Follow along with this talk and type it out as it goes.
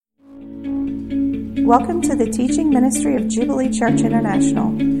Welcome to the teaching ministry of Jubilee Church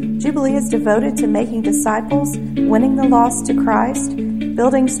International. Jubilee is devoted to making disciples, winning the lost to Christ,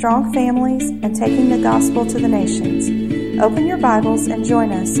 building strong families, and taking the gospel to the nations. Open your Bibles and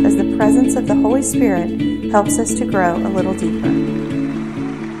join us as the presence of the Holy Spirit helps us to grow a little deeper.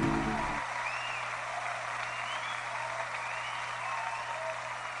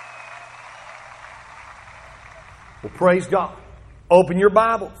 Well, praise God. Open your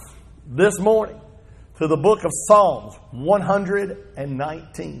Bibles this morning to the book of Psalms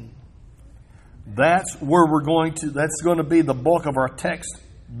 119. That's where that's going to be the bulk of our text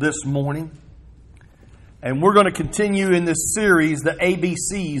this morning. And we're going to continue in this series, the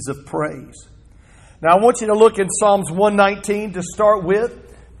ABCs of praise. Now, I want you to look in Psalms 119 to start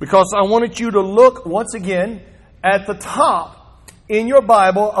with, because I wanted you to look once again at the top in your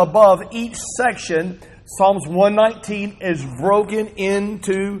Bible above each section. Psalms 119 is broken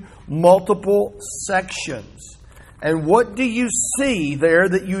into multiple sections. And what do you see there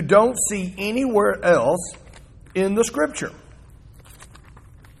that you don't see anywhere else in the Scripture?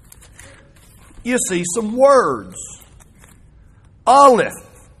 You see some words. Aleph,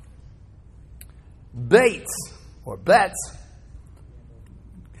 Bates, or Bets,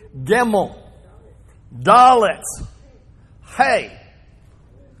 Gimel, Dalet, Hey,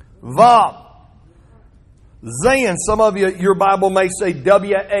 Vav, Zayin. Some of you, your Bible may say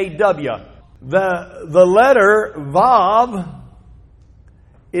W-A-W. The letter Vav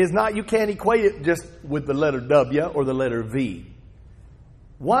is not, you can't equate it just with the letter W or the letter V.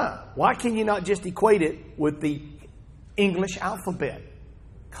 Why? Why can you not just equate it with the English alphabet?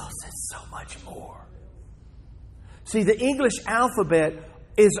 Because it's so much more. See, the English alphabet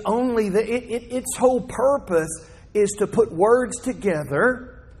is only, its whole purpose is to put words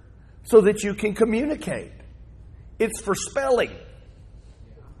together so that you can communicate. It's for spelling.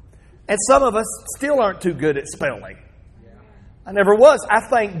 And some of us still aren't too good at spelling. I never was. I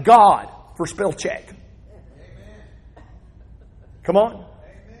thank God for spell check. Come on.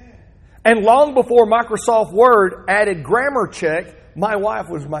 And long before Microsoft Word added grammar check, my wife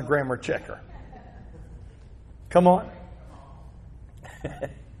was my grammar checker. Come on.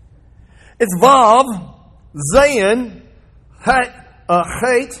 It's Vav, Zayin, Chet,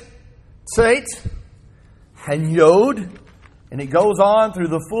 Tzeit, and Yod, and it goes on through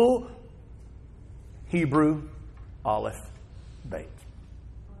the full Hebrew Aleph, Beit.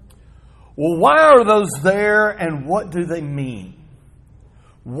 Well, why are those there, and what do they mean?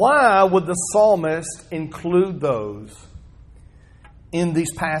 Why would the psalmist include those in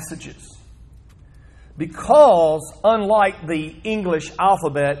these passages? Because unlike the English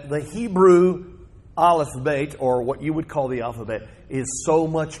alphabet, the Hebrew Aleph Beit, or what you would call the alphabet, is so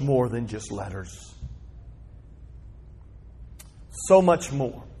much more than just letters. So much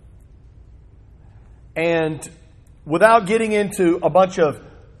more. And without getting into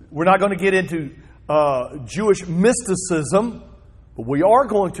we're not going to get into Jewish mysticism, but we are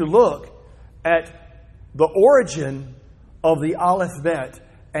going to look at the origin of the Aleph Bet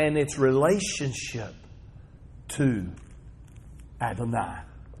and its relationship to Adonai,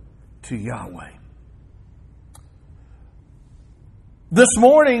 to Yahweh. This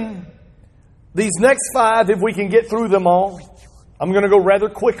morning, these next 5, if we can get through them all, I'm going to go rather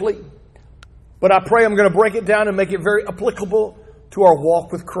quickly, but I pray I'm going to break it down and make it very applicable to our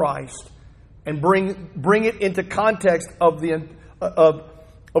walk with Christ and bring it into context of the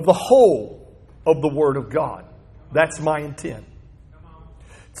whole of the Word of God. That's my intent.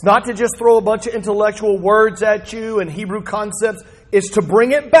 It's not to just throw a bunch of intellectual words at you and Hebrew concepts. It's to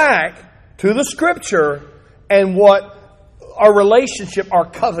bring it back to the Scripture and what our relationship, our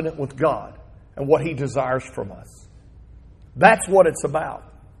covenant with God, and what He desires from us. That's what it's about.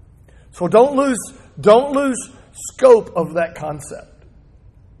 So don't lose scope of that concept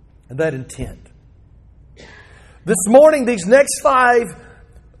and that intent. This morning, these next 5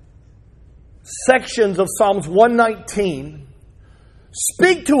 sections of Psalms 119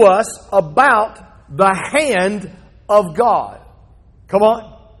 speak to us about the hand of God. Come on.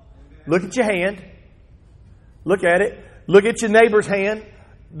 Look at your hand. Look at it. Look at your neighbor's hand.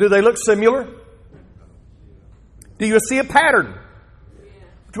 Do they look similar? Do you see a pattern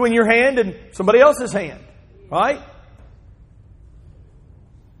between your hand and somebody else's hand? Right?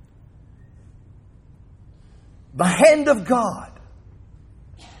 The hand of God.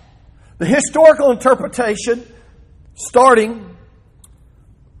 The historical interpretation, starting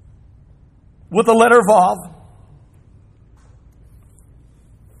with the letter Vav,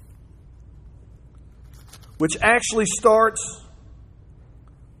 which actually starts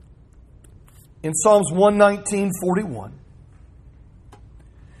in Psalms 119:41.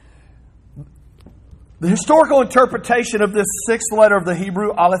 The historical interpretation of this sixth letter of the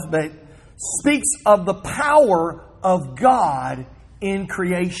Hebrew alphabet speaks of the power of God in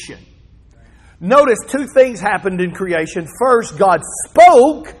creation. Notice two things happened in creation. First, God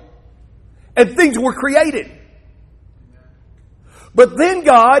spoke and things were created. But then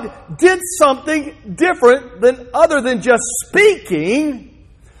God did something different other than just speaking,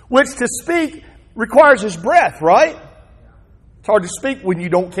 which to speak requires His breath, right? It's hard to speak when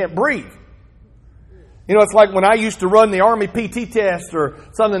you can't breathe. You know, it's like when I used to run the Army PT test or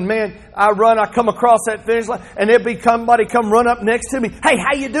something, man, I come across that finish line, and there'd be somebody come run up next to me. Hey,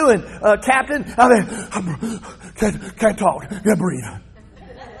 how you doing, Captain? Can't talk, can't breathe.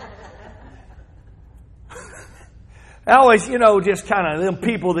 I always, just kind of them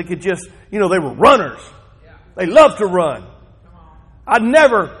people that could just, they were runners. They loved to run. I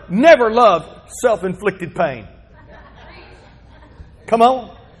never loved self-inflicted pain. Come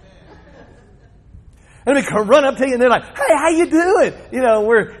on. And they come run up to you and they're like, hey, how you doing?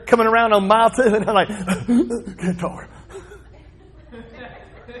 We're coming around on mile 2 and I'm like, can't talk.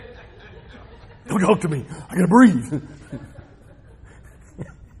 Don't talk to me. I gotta breathe.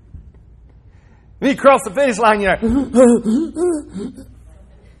 And you cross the finish line, you're like,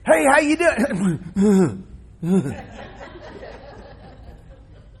 hey, how you doing?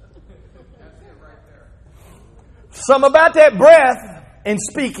 Something about that breath and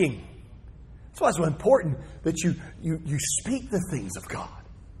speaking. That's why it's so important that you speak the things of God.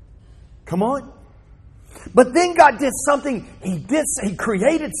 Come on. But then God did something. He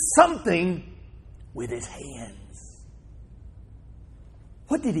created something with His hands.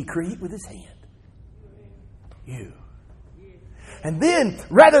 What did He create with His hand? You. And then,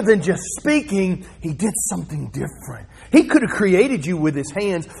 rather than just speaking, He did something different. He could have created you with His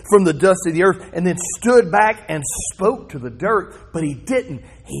hands from the dust of the earth and then stood back and spoke to the dirt. But He didn't.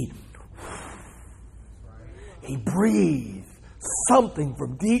 He breathed something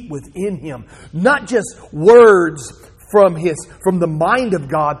from deep within Him. Not just words from the mind of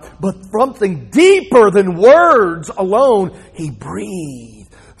God, but something deeper than words alone. He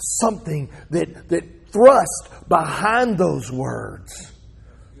breathed something that thrust behind those words.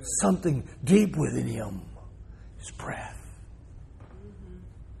 Something deep within Him. His breath.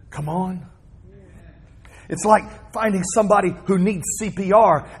 Come on. It's like finding somebody who needs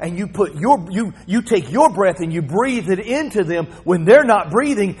CPR and you take your breath and you breathe it into them when they're not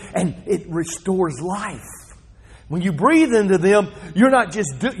breathing, and it restores life. When you breathe into them, you're not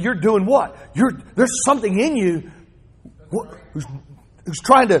just you're doing what? There's something in you who's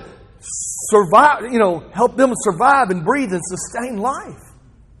trying to survive, help them survive and breathe and sustain life.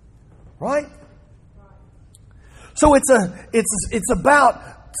 Right? So it's about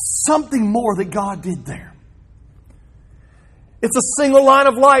something more that God did there. It's a single line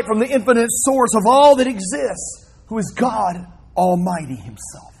of light from the infinite source of all that exists, who is God Almighty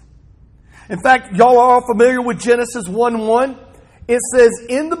Himself. In fact, y'all are all familiar with Genesis 1:1. It says,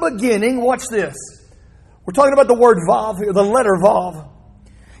 in the beginning, watch this. We're talking about the word Vav here, the letter Vav.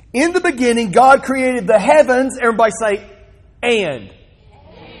 In the beginning, God created the heavens. Everybody say, and.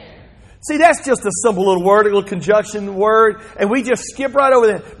 See, that's just a simple little word, a little conjunction word, and we just skip right over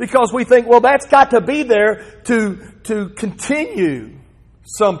that because we think, well, that's got to be there to continue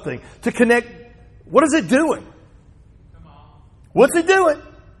something, to connect. What is it doing? What's it doing?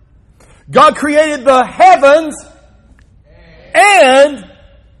 God created the heavens and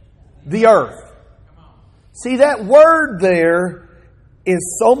the earth. See, that word there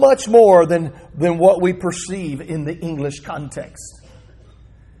is so much more than what we perceive in the English context.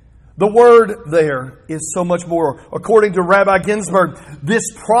 The word there is so much more. According to Rabbi Ginsburg, this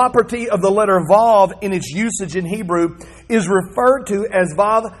property of the letter Vav in its usage in Hebrew is referred to as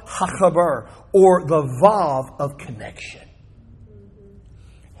Vav HaChaber, or the Vav of connection.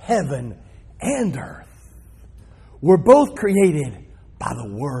 Heaven and earth were both created by the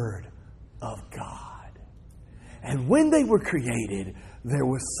Word of God. And when they were created, there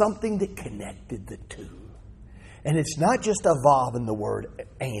was something that connected the two. And it's not just a Vav in the word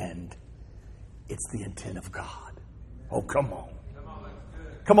and. It's the intent of God. Oh, come on.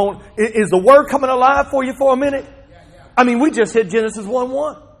 Come on. Is the Word coming alive for you for a minute? I mean, we just hit Genesis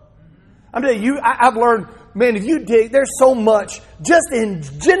 1:1. I'm telling you, I've learned, man, if you dig, there's so much. Just in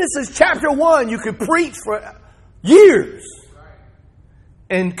Genesis chapter 1, you could preach for years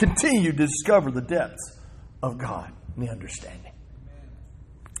and continue to discover the depths of God and the understanding.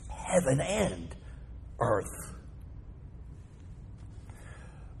 Heaven and earth.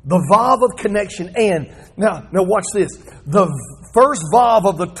 The Vav of connection and. Now watch this. The first Vav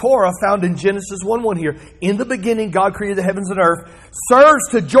of the Torah found in Genesis 1:1 here. In the beginning, God created the heavens and earth. Serves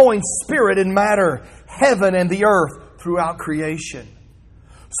to join spirit and matter. heaven and the earth throughout creation.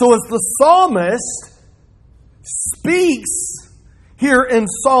 So as the psalmist speaks here in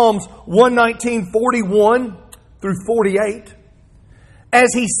Psalms 119, 41 through 48,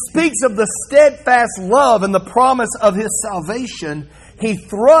 as he speaks of the steadfast love and the promise of His salvation, he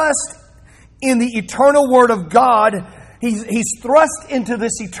thrusts in the eternal Word of God. He's thrust into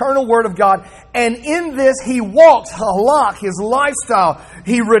this eternal Word of God. And in this, he walks halak, his lifestyle.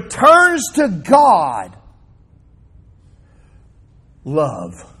 He returns to God.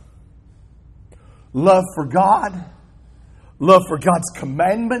 Love. Love for God. Love for God's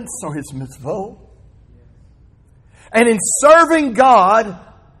commandments or His mitzvot. And in serving God,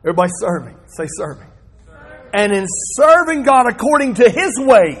 everybody serving. Say serving. And in serving God according to His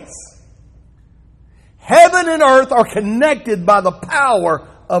ways, heaven and earth are connected by the power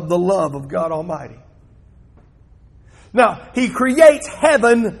of the love of God Almighty. Now, He creates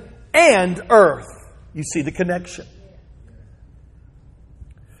heaven and earth. You see the connection.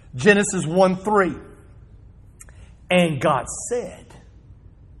 Genesis 1:3. And God said,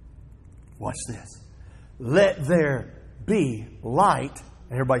 watch this, let there be light.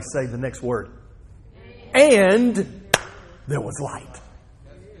 And everybody say the next word. And there was light.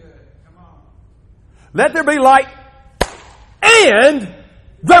 Let there be light. And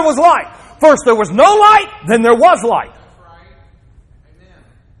there was light. First there was no light, then there was light.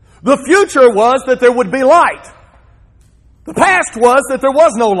 The future was that there would be light. The past was that there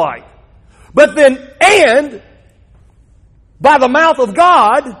was no light. But then, and by the mouth of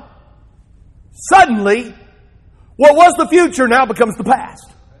God, suddenly, what was the future now becomes the past.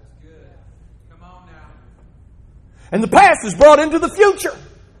 That's good. Come on now. And the past is brought into the future.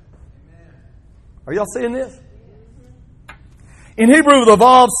 Amen. Are y'all seeing this? In Hebrew, the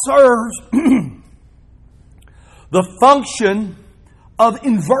vav serves the function of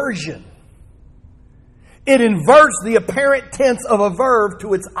inversion. It inverts the apparent tense of a verb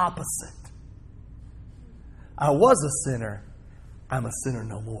to its opposite. I was a sinner. I'm a sinner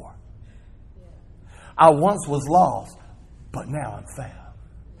no more. I once was lost, but now I'm found.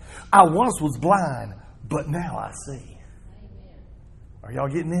 I once was blind, but now I see. Are y'all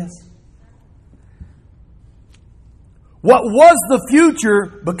getting this? What was the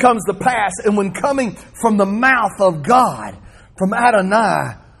future becomes the past. And when coming from the mouth of God, from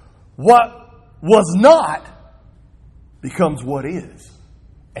Adonai, what was not becomes what is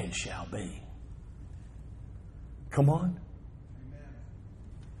and shall be. Come on.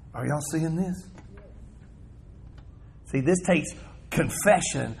 Are y'all seeing this? See, this takes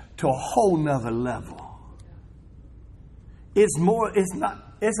confession to a whole nother level. It's not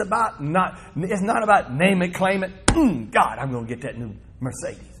about name it, claim it. God, I'm going to get that new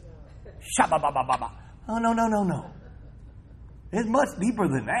Mercedes. Shabba-ba-ba-ba-ba. Oh, no. It's much deeper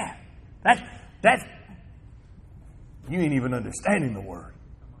than that. That's you ain't even understanding the word.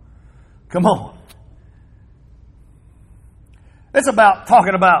 Come on. It's about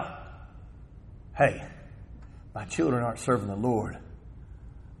talking about, hey, my children aren't serving the Lord,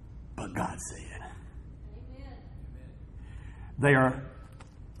 but God said. Amen.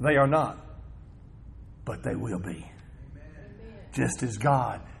 They are not, but they will be. Amen. Just as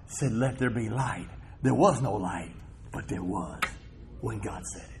God said, let there be light. There was no light, but there was when God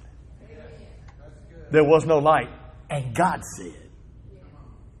said it. Amen. There was no light, and God said,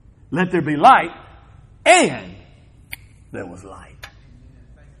 let there be light, and there was light.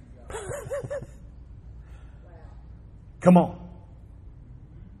 Come on.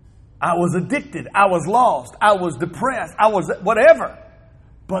 I was addicted. I was lost. I was depressed. I was whatever.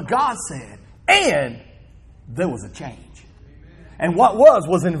 But God said, and there was a change. And what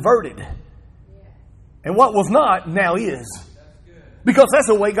was inverted. And what was not, now is. Because that's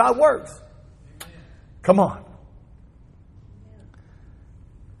the way God works. Come on.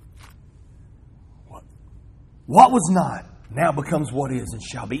 What was not now becomes what is and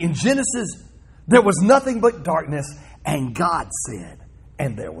shall be. In Genesis, there was nothing but darkness, and God said,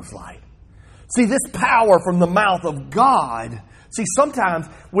 and there was light. See, this power from the mouth of God. See, sometimes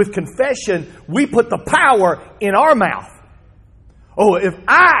with confession, we put the power in our mouth. Oh, if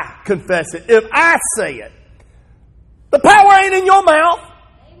I confess it, if I say it, the power ain't in your mouth.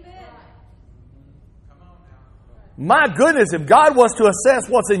 Amen. My goodness, if God was to assess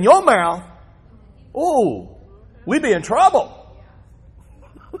what's in your mouth, oh, we'd be in trouble.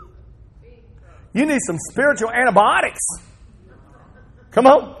 You need some spiritual antibiotics. Come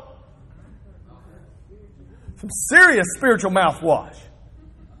on. Some serious spiritual mouthwash.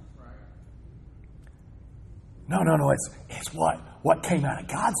 No. It's what came out of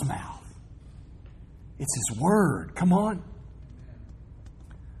God's mouth. It's His Word. Come on.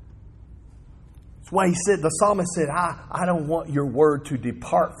 That's why he said, the psalmist said, I don't want your word to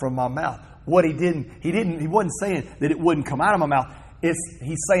depart from my mouth. What he wasn't saying that it wouldn't come out of my mouth.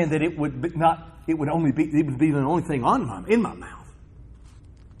 He's saying that it would be the only thing in my mouth.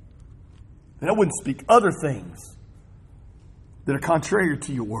 And I wouldn't speak other things that are contrary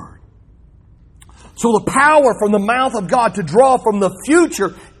to your word. So the power from the mouth of God to draw from the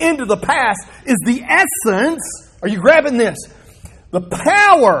future into the past is the essence. Are you grabbing this? The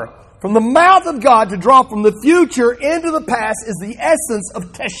power from the mouth of God to draw from the future into the past is the essence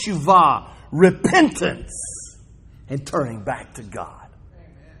of teshuvah, repentance, and turning back to God.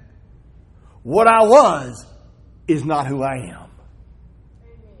 Amen. What I was is not who I am.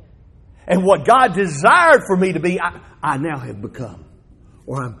 Amen. And what God desired for me to be, I now have become,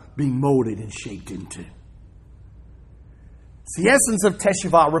 or I'm being molded and shaped into. It's the essence of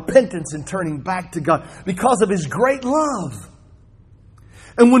teshuvah, repentance and turning back to God because of His great love.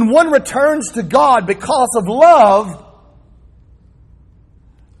 And when one returns to God because of love,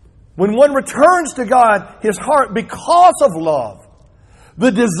 when one returns to God, his heart because of love,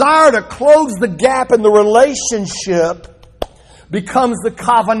 the desire to close the gap in the relationship becomes the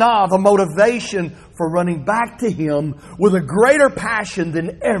kavanah, the motivation for running back to Him with a greater passion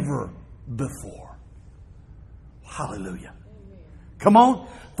than ever before. Hallelujah. Come on.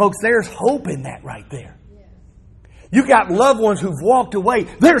 Folks, there's hope in that right there. You got loved ones who've walked away.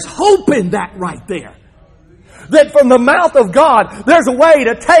 There's hope in that right there. That from the mouth of God, there's a way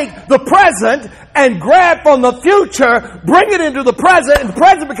to take the present and grab from the future, bring it into the present, and the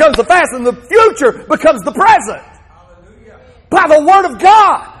present becomes the past, and the future becomes the present. By the Word of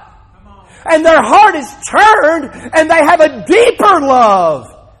God. And their heart is turned, and they have a deeper love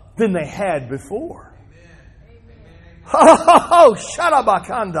than they had before. Oh,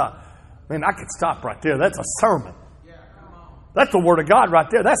 Sharabakanda. Man, I could stop right there. That's a sermon. That's the Word of God right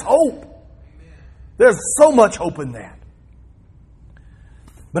there. That's hope. There's so much hope in that.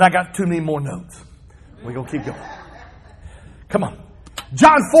 But I got too many more notes. We're going to keep going. Come on.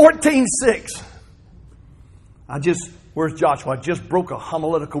 John 14:6. Where's Joshua? I just broke a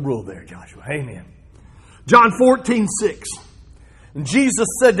homiletical rule there, Joshua. Amen. John 14:6. And Jesus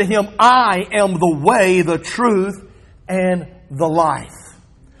said to him, I am the way, the truth, and the life.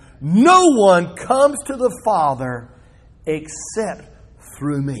 No one comes to the Father except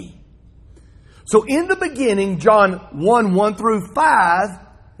through me. So in the beginning, John 1 through 5,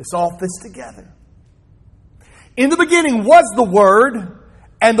 it's all fits together. In the beginning was the Word,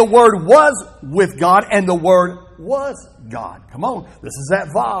 and the Word was with God, and the Word was God. Come on. This is that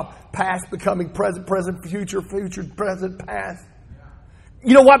Vav. Past becoming present, present, future, future, present, past.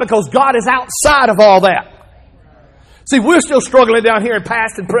 You know why? Because God is outside of all that. See, we're still struggling down here in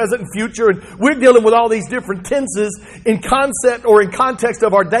past and present and future, and we're dealing with all these different tenses in concept or in context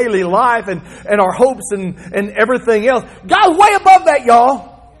of our daily life and our hopes and everything else. God's way above that,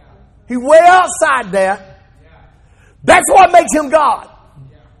 y'all. He's way outside that. That's what makes Him God.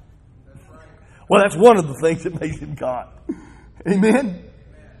 Well, that's one of the things that makes Him God. Amen?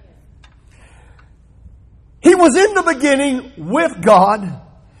 He was in the beginning with God.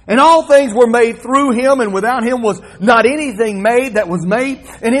 And all things were made through Him, and without Him was not anything made that was made.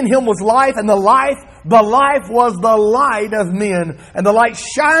 And in Him was life, and the life was the light of men. And the light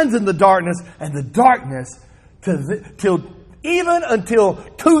shines in the darkness, and the darkness even until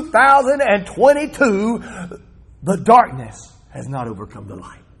 2022, the darkness has not overcome the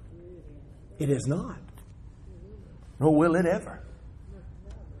light. It has not. Nor will it ever.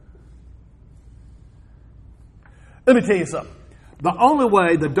 Let me tell you something. The only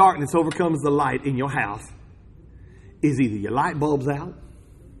way the darkness overcomes the light in your house is either your light bulb's out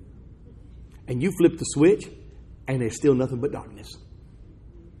and you flip the switch and there's still nothing but darkness.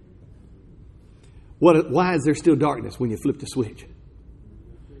 Why is there still darkness when you flip the switch?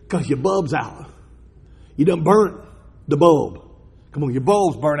 Because your bulb's out. You done burnt the bulb. Come on, your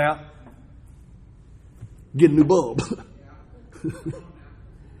bulb's burnt out. Get a new bulb.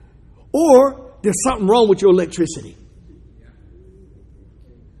 Or there's something wrong with your electricity.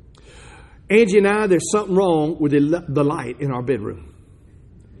 Angie and I, there's something wrong with the light in our bedroom.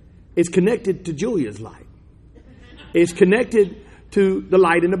 It's connected to Julia's light. It's connected to the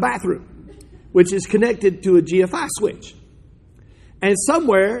light in the bathroom, which is connected to a GFI switch. And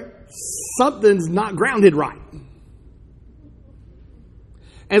somewhere, something's not grounded right.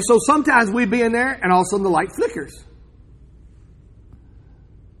 And so sometimes we be in there and all of a sudden the light flickers.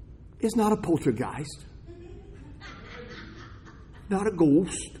 It's not a poltergeist. Not a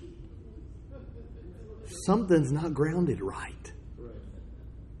ghost. Something's not grounded right.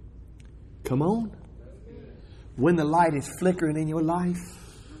 Come on. When the light is flickering in your life,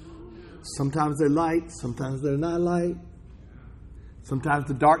 sometimes they're light, sometimes they're not light. Sometimes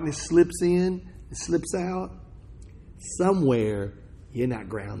the darkness slips in, it slips out. Somewhere you're not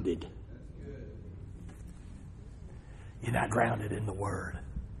grounded. You're not grounded in the Word.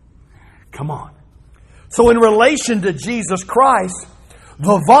 Come on. So in relation to Jesus Christ,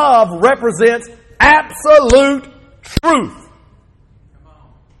 the Vav represents absolute truth.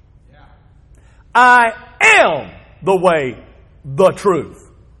 I am the way, the truth,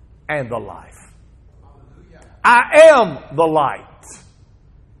 and the life. I am the light.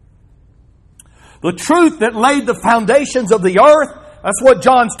 The truth that laid the foundations of the earth, that's what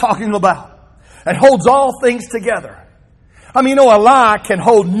John's talking about. It holds all things together. I mean, a lie can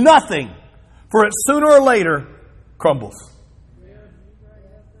hold nothing, for it sooner or later crumbles.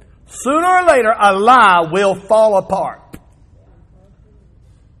 Sooner or later, a lie will fall apart.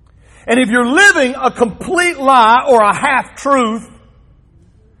 And if you're living a complete lie or a half-truth,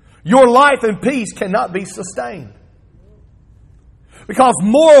 your life and peace cannot be sustained. Because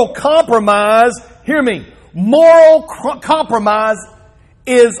moral compromise, hear me, moral compromise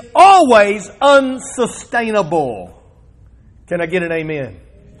is always unsustainable. Can I get an amen?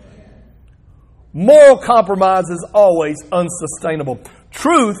 Moral compromise is always unsustainable.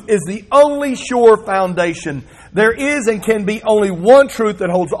 Truth is the only sure foundation. There is and can be only one truth that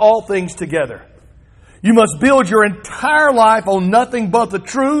holds all things together. You must build your entire life on nothing but the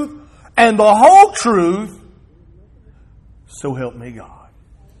truth and the whole truth. So help me God.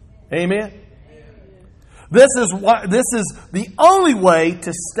 Amen. This is the only way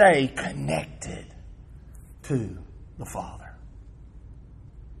to stay connected to the Father.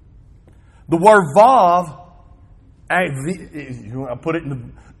 The word vav, I put it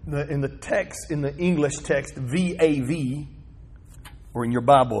in the text, in the English text, V-A-V, or in your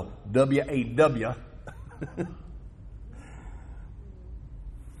Bible, W-A-W.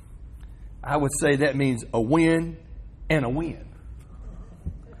 I would say that means a win and a win.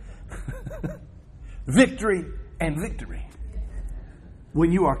 Victory and victory.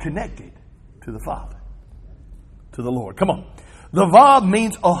 When you are connected to the Father, to the Lord. Come on. The vav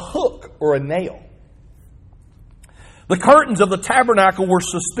means a hook or a nail. The curtains of the tabernacle were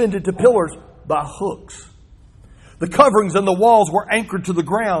suspended to pillars by hooks. The coverings and the walls were anchored to the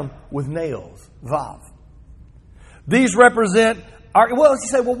ground with nails. Vav. These represent you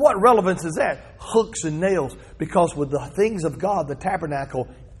say, well, what relevance is that? Hooks and nails. Because with the things of God, the tabernacle,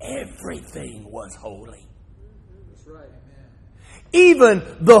 everything was holy. That's right. Amen. Even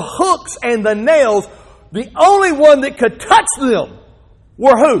the hooks and the nails, the only one that could touch them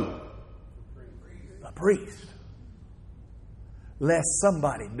were who? The priest. Lest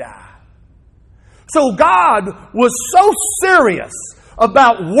somebody die. So God was so serious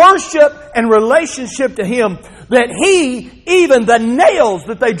about worship and relationship to Him that He, even the nails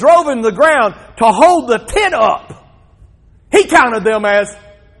that they drove in the ground to hold the tent up, He counted them as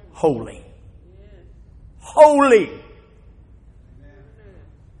holy. Holy.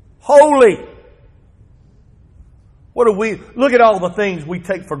 Holy. What do we look at all the things we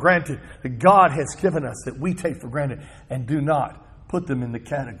take for granted that God has given us that we take for granted and do not put them in the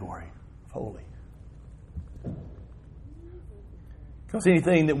category of holy. Because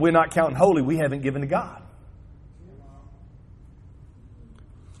anything that we're not counting holy, we haven't given to God.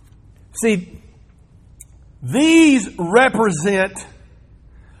 See, these represent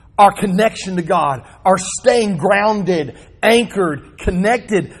our connection to God, our staying grounded, anchored,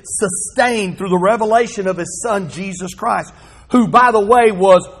 connected, sustained through the revelation of His Son, Jesus Christ, who, by the way,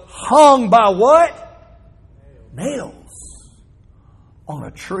 was hung by what? Nails on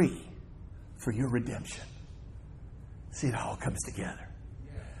a tree for your redemption. See, it all comes together.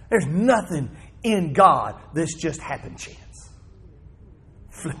 There's nothing in God that's just happen chance.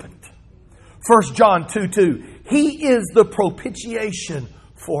 Flippant. 1 John 2:2. He is the propitiation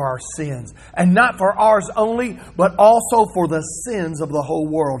for our sins. And not for ours only, but also for the sins of the whole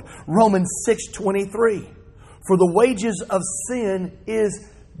world. Romans 6:23. For the wages of sin is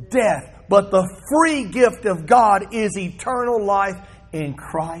death, but the free gift of God is eternal life in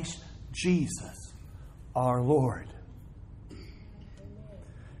Christ Jesus our Lord.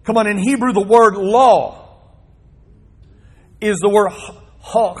 Come on, in Hebrew the word law is the word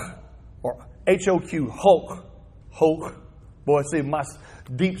hok, or H-O-Q, Hulk. Hulk. Boy, see, my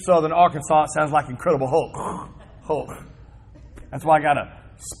deep southern Arkansas sounds like Incredible Hulk. Hulk. That's why I got to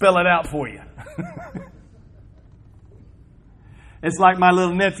spell it out for you. It's like my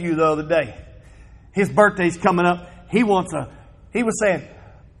little nephew the other day. His birthday's coming up. He was saying,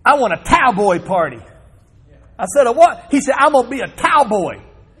 I want a cowboy party. I said, a what? He said, I'm going to be a cowboy.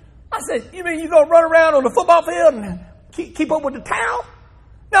 I said, you mean you're going to run around on the football field and keep up with the towel?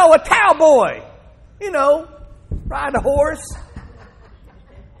 No, a cowboy. You know, ride a horse.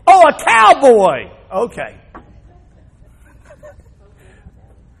 Oh, a cowboy. Okay.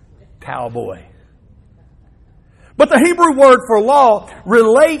 Cowboy. But the Hebrew word for law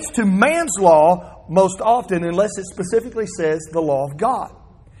relates to man's law most often, unless it specifically says the law of God.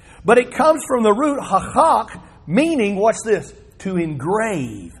 But it comes from the root hachak, meaning, watch this, to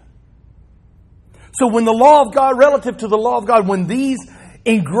engrave. So when the law of God, relative to the law of God, when these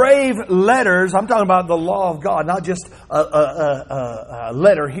engraved letters, I'm talking about the law of God, not just a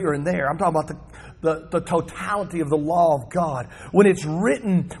letter here and there. I'm talking about the totality of the law of God. When it's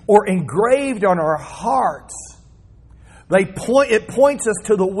written or engraved on our hearts, it points us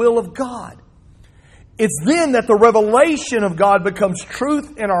to the will of God. It's then that the revelation of God becomes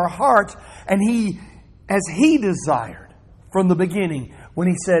truth in our hearts, and as He desired from the beginning, when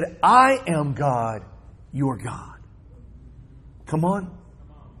He said, I am God, your God. Come on.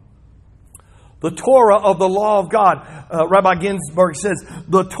 The Torah of the law of God, Rabbi Ginsburg says,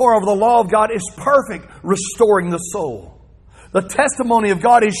 the Torah of the law of God is perfect, restoring the soul. The testimony of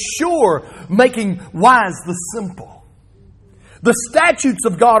God is sure, making wise the simple. The statutes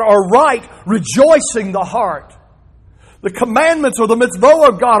of God are right, rejoicing the heart. The commandments or the mitzvot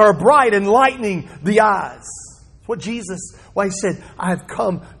of God are bright, enlightening the eyes. That's what why He said, I have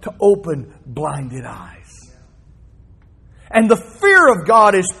come to open blinded eyes. And the fear of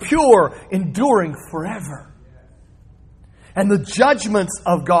God is pure, enduring forever. And the judgments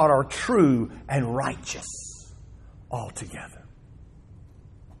of God are true and righteous altogether.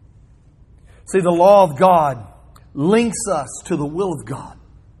 See, the law of God links us to the will of God.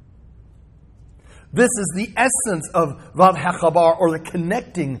 This is the essence of Vav HaChabar, or the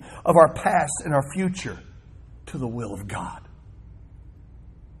connecting of our past and our future to the will of God.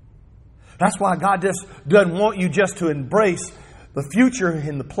 That's why God just doesn't want you just to embrace the future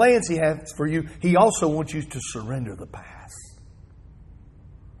and the plans He has for you. He also wants you to surrender the past.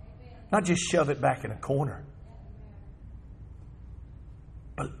 Not just shove it back in a corner.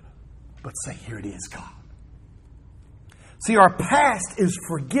 But say, here it is, God. See, our past is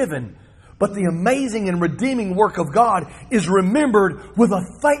forgiven, but the amazing and redeeming work of God is remembered with a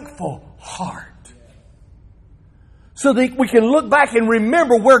thankful heart. So that we can look back and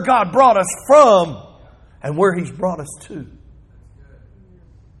remember where God brought us from and where He's brought us to.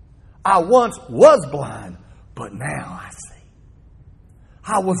 I once was blind, but now I see.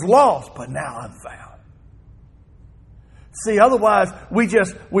 I was lost, but now I'm found. See, otherwise we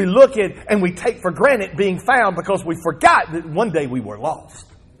look at and we take for granted being found because we forgot that one day we were lost.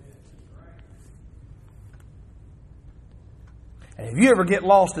 And if you ever get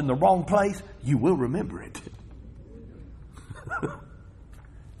lost in the wrong place, you will remember it.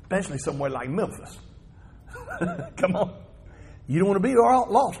 Especially somewhere like Memphis. Come on. You don't want to be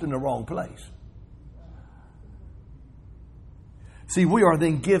lost in the wrong place. See, we are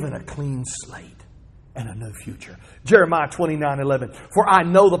then given a clean slate and a new future. Jeremiah 29:11. For I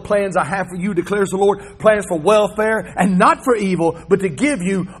know the plans I have for you, declares the Lord, plans for welfare and not for evil, but to give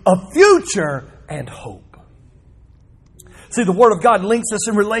you a future and hope. See, the Word of God links us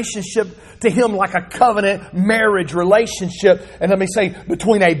in relationship to Him like a covenant marriage relationship. And let me say,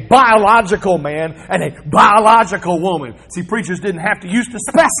 between a biological man and a biological woman. See, preachers didn't have to used to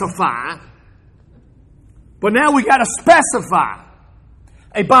specify. But now we got to specify.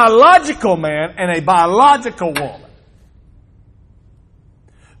 A biological man and a biological woman.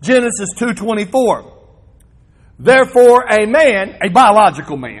 Genesis 2:24. Therefore a man, a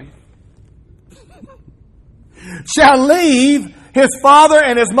biological man, shall leave his father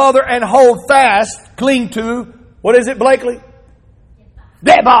and his mother and hold fast, cling to, what is it, Blakely?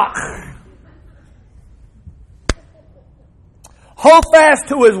 Debach. Hold fast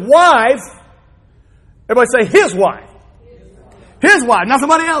to his wife. Everybody say his wife. His wife, not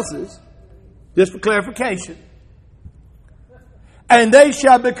somebody else's. Just for clarification. And they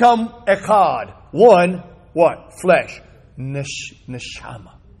shall become echad. One, what? Flesh.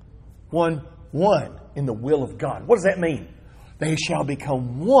 Neshama. One in the will of God. What does that mean? They shall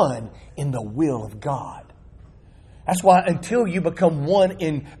become one in the will of God. That's why until you become one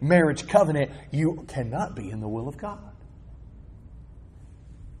in marriage covenant, you cannot be in the will of God.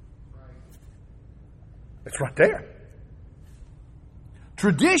 It's right there.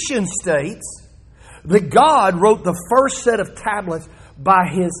 Tradition states that God wrote the first set of tablets by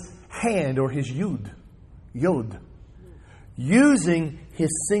His hand, or His yod, using His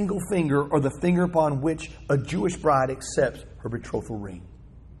single finger, or the finger upon which a Jewish bride accepts her betrothal ring.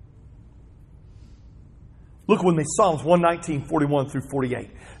 Look with me, Psalms 119, 41 through 48.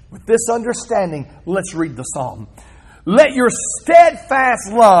 With this understanding, let's read the psalm. Let your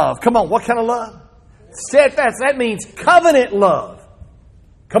steadfast love. Come on, what kind of love? Steadfast, that means covenant love.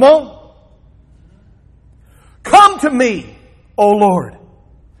 Come on. Come to me, O Lord.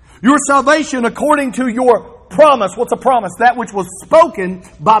 Your salvation according to your promise. What's a promise? That which was spoken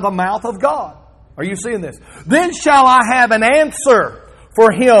by the mouth of God. Are you seeing this? Then shall I have an answer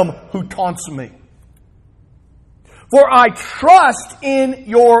for him who taunts me. For I trust in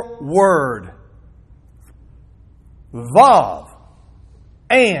your word. Vav,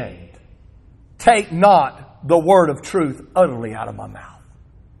 and take not the word of truth utterly out of my mouth.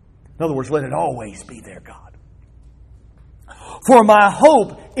 In other words, let it always be there, God. For my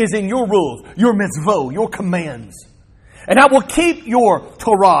hope is in your rules, your mitzvot, your commands. And I will keep your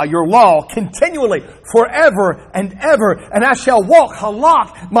Torah, your law, continually, forever and ever. And I shall walk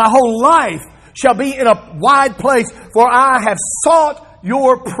halak, my whole life shall be in a wide place, for I have sought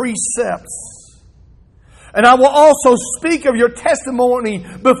your precepts. And I will also speak of your testimony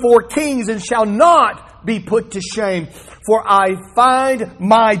before kings and shall not be put to shame. For I find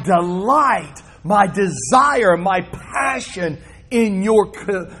my delight, my desire, my passion in your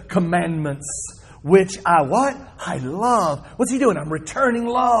commandments, which I what? I love. What's he doing? I'm returning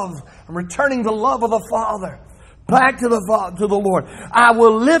love. I'm returning the love of the Father back to the Lord. I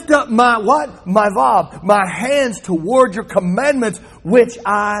will lift up my what? My vav, my hands toward your commandments, which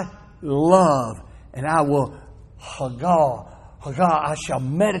I love. And I will, Haggah, I shall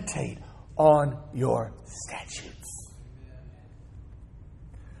meditate on your statutes.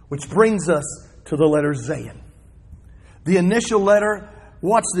 Which brings us to the letter Zayin. The initial letter,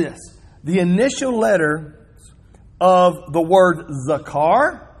 watch this. The initial letter of the word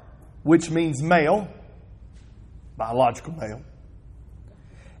Zakar, which means male, biological male,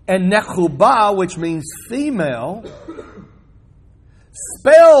 and Nechubah, which means female,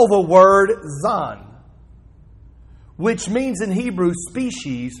 spell the word Zan, which means in Hebrew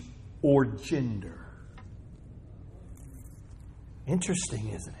species or gender. Interesting,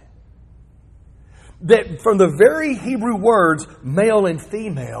 isn't it? That from the very Hebrew words male and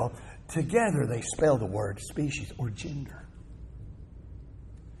female, together they spell the word species or gender.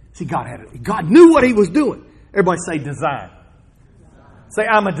 See, God knew what he was doing. Everybody say design. Say,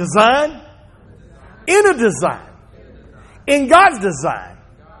 I'm a design in a design. In God's design.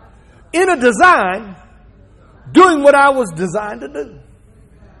 In a design, doing what I was designed to do.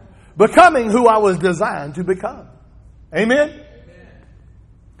 Becoming who I was designed to become. Amen?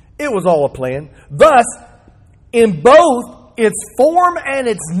 It was all a plan. Thus, in both its form and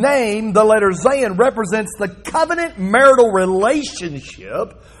its name, the letter Zayin represents the covenant marital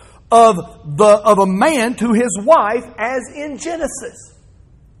relationship of a man to his wife, as in Genesis.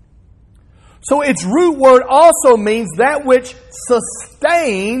 So its root word also means that which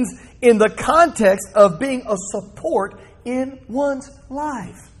sustains in the context of being a support in one's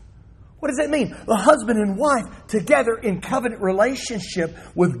life. What does that mean? The husband and wife together in covenant relationship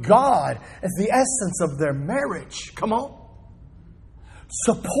with God as the essence of their marriage. Come on.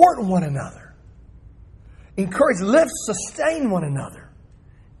 Support one another. Encourage, lift, sustain one another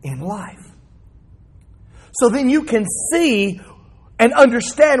in life. So then you can see and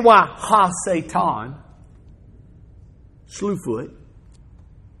understand why Ha-Satan, Slewfoot,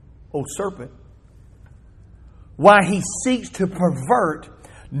 old serpent, why he seeks to pervert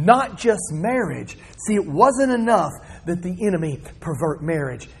not just marriage. See, it wasn't enough that the enemy pervert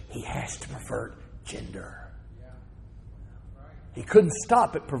marriage. He has to pervert gender. He couldn't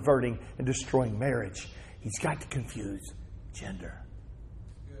stop at perverting and destroying marriage. He's got to confuse gender.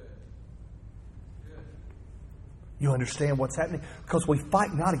 You understand what's happening? Because we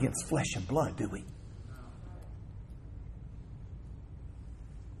fight not against flesh and blood, do we?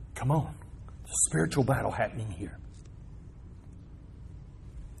 Come on. There's a spiritual battle happening here.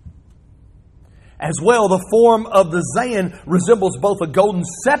 As well, the form of the Zayin resembles both a golden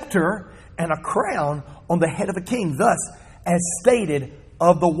scepter and a crown on the head of a king. Thus, as stated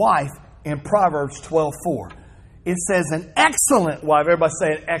of the wife in Proverbs 12:4. It says, an excellent wife. Everybody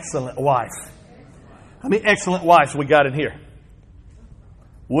say an excellent wife. How many excellent wives we got in here?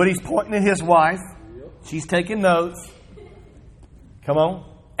 Woody's pointing at his wife. She's taking notes. Come on.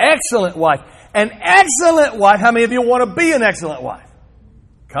 Excellent wife. An excellent wife. How many of you want to be an excellent wife?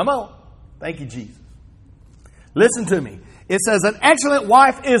 Come on. Thank you, Jesus. Listen to me. It says an excellent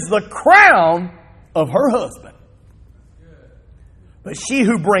wife is the crown of her husband. But she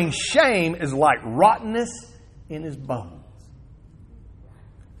who brings shame is like rottenness in his bones.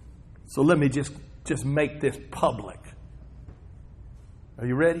 So let me just make this public. Are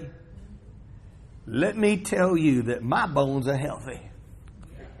you ready? Let me tell you that my bones are healthy.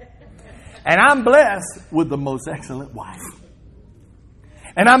 And I'm blessed with the most excellent wife.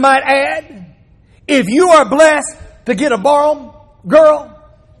 And I might add, if you are blessed to get a bomb girl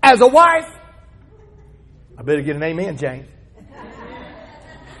as a wife, I better get an amen, James.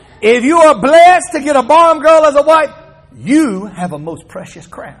 If you are blessed to get a bomb girl as a wife, you have a most precious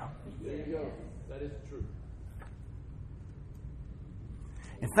crown. There you go. That is true.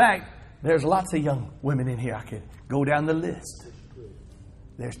 In fact, there's lots of young women in here. I could go down the list.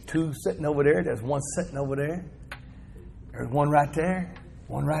 There's 2 sitting over there. There's 1 sitting over there. There's 1 right there.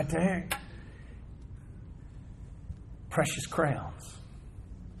 1 right there. Precious crowns.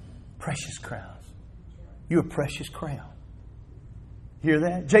 Precious crowns. You're a precious crown. Hear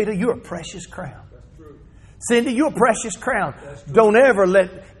that? Jada, you're a precious crown. That's true. Cindy, you're a precious crown. Don't ever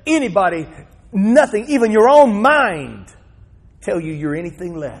let anybody, nothing, even your own mind, tell you you're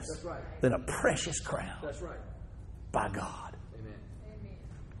anything less than a precious crown. That's right. By God. Amen.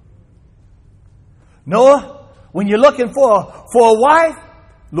 Noah, when you're looking for a wife,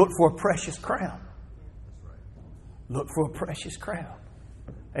 look for a precious crown. Look for a precious crown.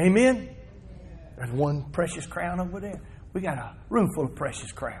 Amen? There's 1 precious crown over there. We got a room full of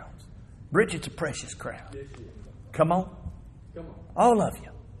precious crowns. Bridget's a precious crown. Come on. Come on. All of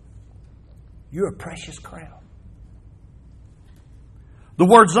you. You're a precious crown. The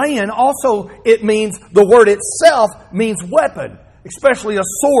word zayin also, it means, the word itself means weapon, especially a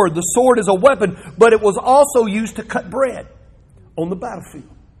sword. The sword is a weapon, but it was also used to cut bread on the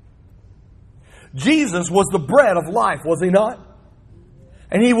battlefield. Jesus was the bread of life, was he not?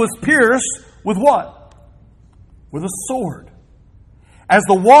 And he was pierced with what? With a sword. As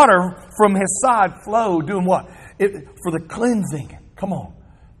the water from his side flowed, doing what? For the cleansing. Come on.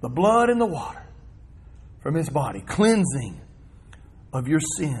 The blood and the water from his body. Cleansing of your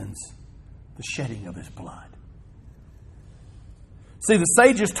sins. The shedding of his blood. See, the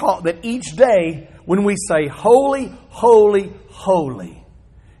sages taught that each day when we say, holy, holy, holy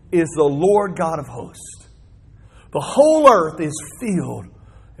is the Lord God of hosts. The whole earth is filled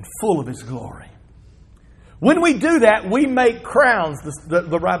and full of his glory. When we do that, we make crowns,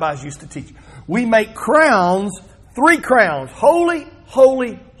 the rabbis used to teach. We make crowns, 3 crowns. Holy,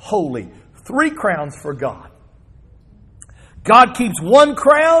 holy, holy. 3 crowns for God. God keeps 1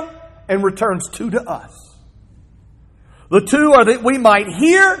 crown and returns 2 to us. The 2 are that we might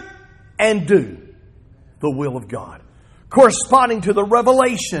hear and do the will of God, corresponding to the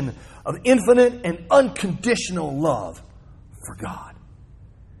revelation of infinite and unconditional love for God.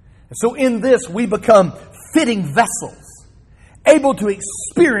 And so in this, we become fitting vessels, able to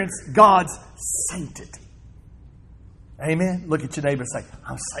experience God's sanctity. Amen? Look at your neighbor and say,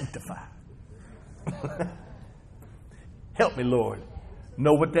 I'm sanctified. Help me, Lord,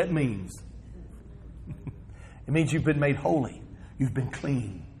 know what that means. It means you've been made holy. You've been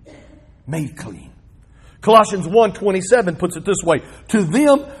clean. Made clean. Colossians 1:27 puts it this way. To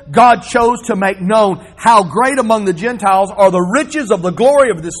them God chose to make known how great among the Gentiles are the riches of the glory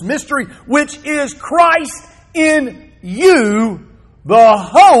of this mystery, which is Christ in you, the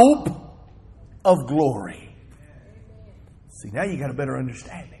hope of glory. See, now you got a better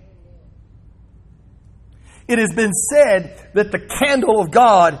understanding. It has been said that the candle of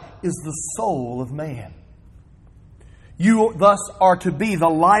God is the soul of man. You thus are to be the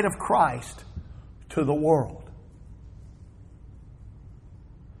light of Christ to the world.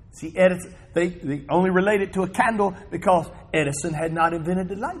 See, Edison, they only relate it to a candle because Edison had not invented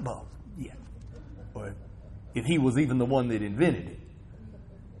the light bulb yet. Or if he was even the one that invented it.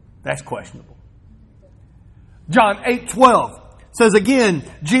 That's questionable. John 8:12 says again,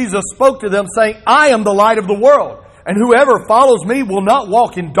 Jesus spoke to them saying, I am the light of the world. And whoever follows me will not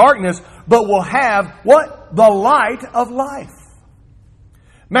walk in darkness, but will have what? The light of life.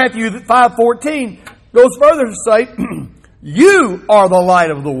 Matthew 5:14 goes further to say, you are the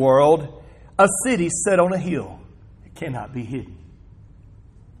light of the world, a city set on a hill. It cannot be hidden.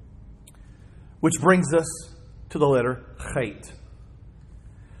 Which brings us to the letter Chet.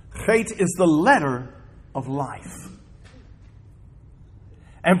 Chet is the letter of life.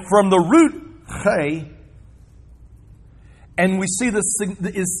 And from the root Chet, and we see this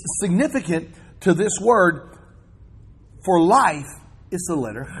is significant to this word for life, is the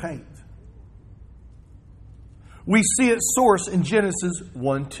letter Chet. We see its source in Genesis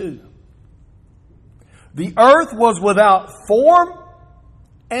 1:2. The earth was without form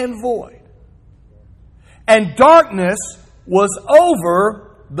and void, and darkness was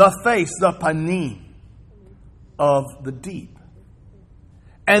over the face, the panim, of the deep.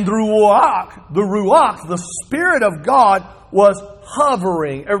 And the ruach, the Spirit of God, was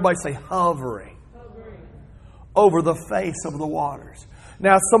hovering. Everybody say hovering. Over the face of the waters.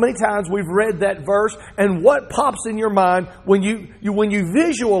 Now, so many times we've read that verse, and what pops in your mind when you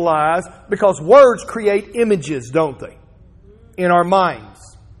visualize, because words create images, don't they? In our minds.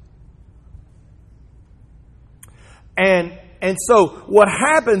 And so what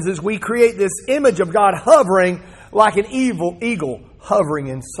happens is we create this image of God hovering like an eagle hovering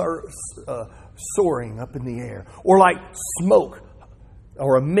and soaring up in the air. Or like smoke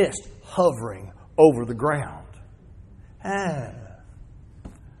or a mist hovering over the ground.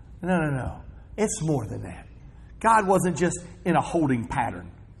 No. It's more than that. God wasn't just in a holding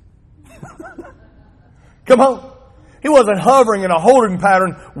pattern. Come on. He wasn't hovering in a holding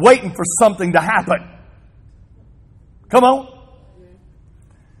pattern waiting for something to happen. Come on.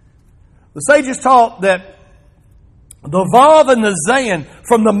 The sages taught that the Vav and the Zayin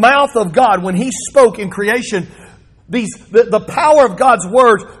from the mouth of God, when He spoke in creation, the power of God's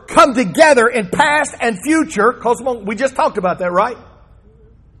words come together in past and future. Because we just talked about that, right?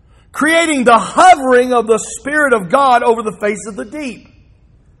 Creating the hovering of the Spirit of God over the face of the deep.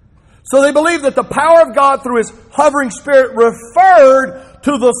 So they believe that the power of God through His hovering Spirit referred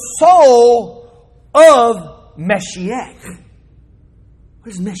to the soul of Mashiach. What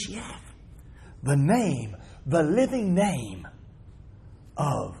is Mashiach? The name, the living name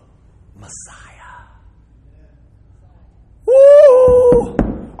of Messiah. Woo!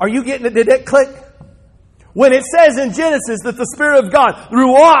 Are you getting it? Did that click? When it says in Genesis that the Spirit of God,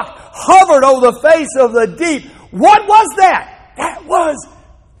 Ruach, hovered over the face of the deep, what was that? That was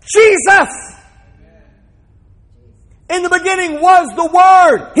Jesus. In the beginning was the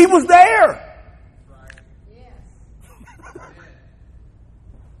Word. He was there.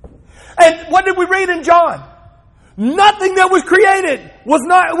 And what did we read in John? Nothing that was created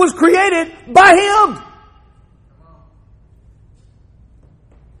was created by Him.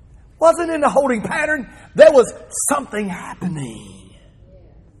 Wasn't in a holding pattern. There was something happening.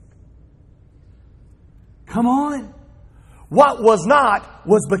 Come on. What was not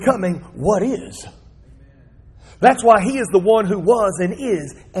was becoming what is. That's why He is the one who was and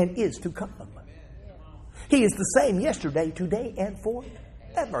is to come. He is the same yesterday, today, and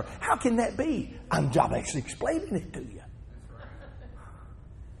forever. How can that be? I'm actually explaining it to you.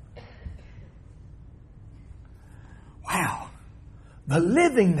 Wow. The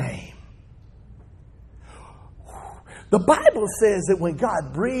living name. The Bible says that when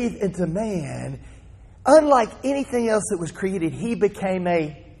God breathed into man, unlike anything else that was created, He became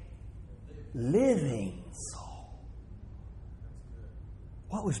a living soul.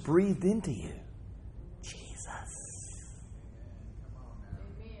 What was breathed into you? Jesus.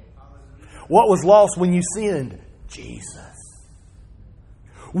 What was lost when you sinned? Jesus.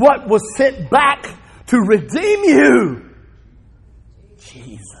 What was sent back to redeem you?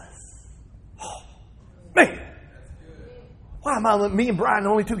 Jesus. Oh, man. Why am me and Brian the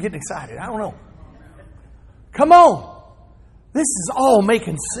only two getting excited? I don't know. Come on. This is all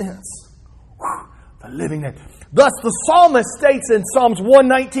making sense. The living name. Thus the psalmist states in Psalms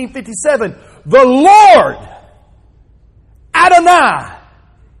 119:57, the Lord Adonai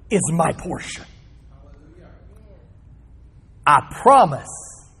is my portion. I promise.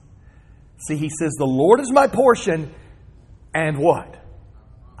 See, he says the Lord is my portion, and what?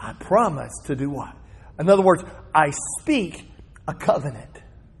 I promise to do what? In other words, I speak a covenant.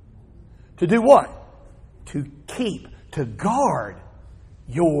 To do what? To keep, to guard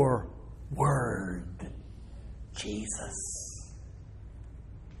your word. Jesus.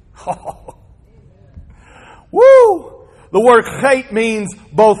 Oh. Woo! The word chait means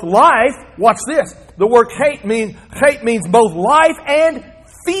both life. Watch this. The word chait means both life and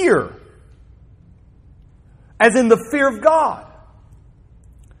fear. As in the fear of God.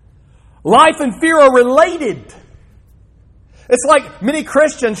 Life and fear are related. It's like many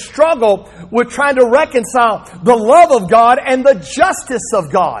Christians struggle with trying to reconcile the love of God and the justice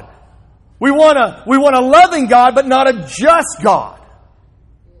of God. We want a loving God, but not a just God.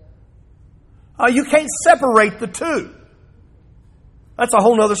 You can't separate the two. That's a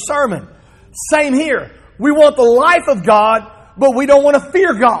whole other sermon. Same here. We want the life of God, but we don't want to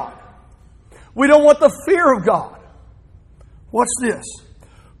fear God. We don't want the fear of God. Watch this.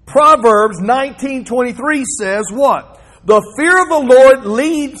 Proverbs 19:23 says what? The fear of the Lord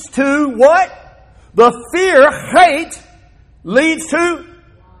leads to what? The fear, hate, leads to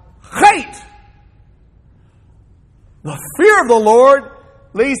hate. The fear of the Lord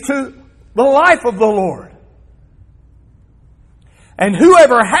leads to the life of the Lord. And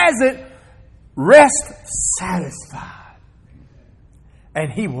whoever has it rests satisfied.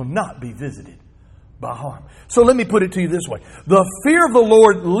 And he will not be visited by harm. So let me put it to you this way. The fear of the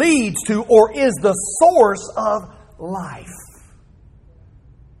Lord leads to or is the source of life.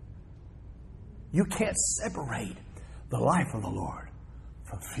 You can't separate the life of the Lord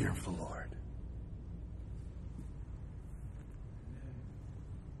from fear of the Lord.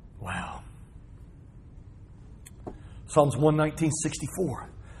 Wow. Psalms 119:64.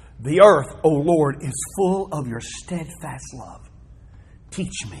 The earth, O Lord, is full of your steadfast love.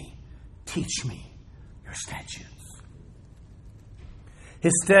 Teach me your statutes.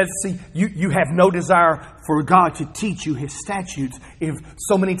 You have no desire for God to teach you His statutes. If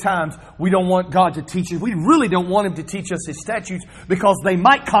so many times we don't want God to teach us, we really don't want Him to teach us His statutes because they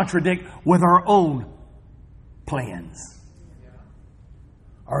might contradict with our own plans,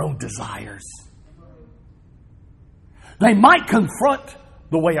 our own desires. They might confront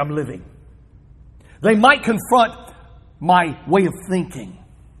the way I'm living. They might confront my way of thinking.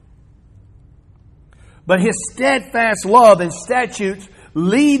 But His steadfast love and statutes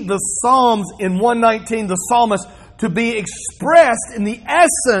lead the Psalms in 119, the psalmist, to be expressed in the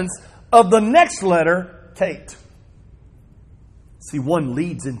essence of the next letter, Tate. See, one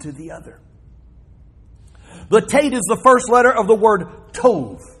leads into the other. The Tate is the first letter of the word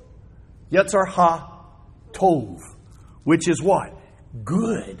Tov. Yetzer ha-Tov, which is what?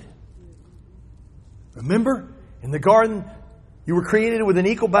 Good. Remember, in the garden, you were created with an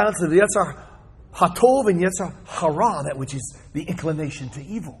equal balance of the Yetzer ha-Tov and Yetzer hara, that which is the inclination to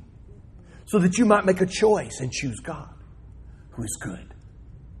evil, so that you might make a choice and choose God, who is good.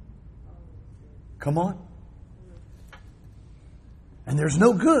 Come on. And there's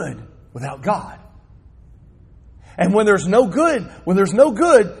no good without God. And when there's no good,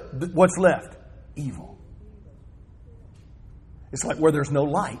 what's left? Evil. It's like where there's no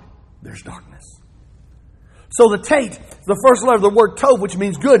light, there's darkness. So the Tate, the first letter of the word Tov, which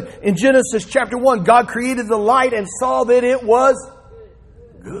means good. In Genesis chapter 1, God created the light and saw that it was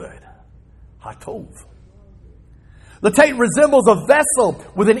good. Ha-Tov. The Tate resembles a vessel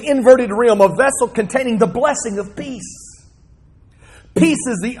with an inverted rim, a vessel containing the blessing of peace. Peace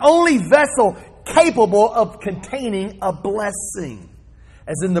is the only vessel capable of containing a blessing.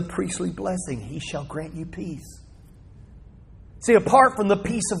 As in the priestly blessing, He shall grant you peace. See, apart from the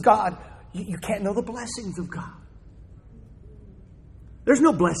peace of God, you can't know the blessings of God. There's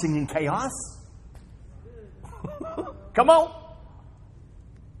no blessing in chaos. Come on.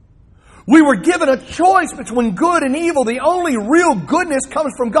 We were given a choice between good and evil. The only real goodness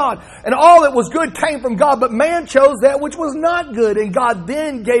comes from God. And all that was good came from God. But man chose that which was not good. And God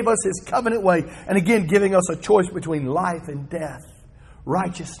then gave us His covenant way. And again, giving us a choice between life and death,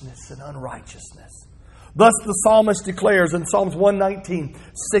 righteousness and unrighteousness. Thus the psalmist declares in Psalms 119,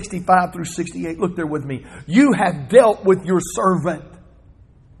 65 through 68. Look there with me. You have dealt with your servant.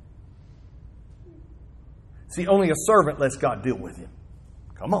 See, only a servant lets God deal with him.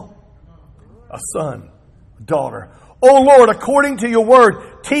 Come on. A son, a daughter. Oh Lord, according to your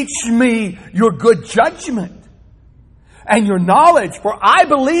word, teach me your good judgment and your knowledge. For I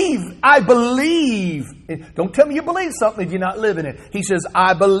believe. Don't tell me you believe something if you're not living it. He says,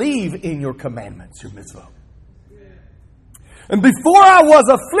 I believe in your commandments, your mitzvah. And before I was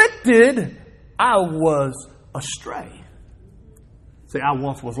afflicted, I was astray. See, I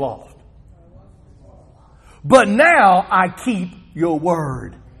once was lost. But now I keep your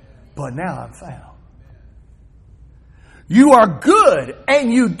word. But now I'm found. You are good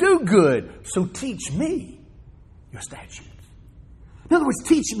and you do good. So teach me your statutes. In other words,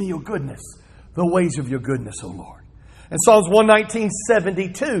 teach me your goodness, the ways of your goodness, O Lord. In Psalms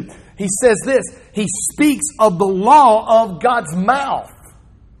 119:72, he says this. He speaks of the law of God's mouth.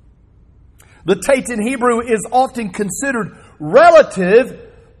 The Tate in Hebrew is often considered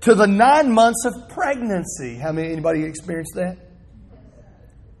relative to the 9 months of pregnancy. Anybody experienced that?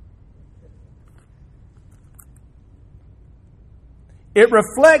 It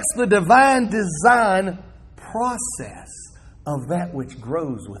reflects the divine design process of that which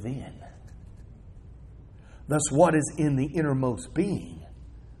grows within. Thus, what is in the innermost being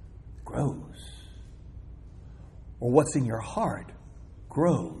grows. Or what's in your heart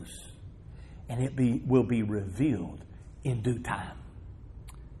grows. And it will be revealed in due time.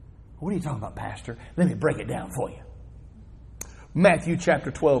 What are you talking about, Pastor? Let me break it down for you. Matthew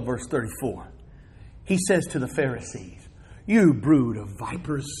chapter 12, verse 34. He says to the Pharisees, you brood of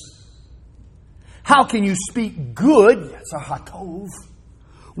vipers, how can you speak good, Yetzer ha-Tov,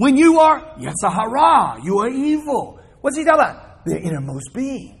 when you are Yetzer hara, you are evil? What's he talking about? Their innermost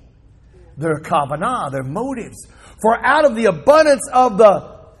being, their kavanah, their motives. For out of the abundance of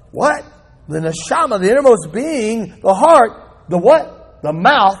the what? The neshama, the innermost being, the heart, the what? The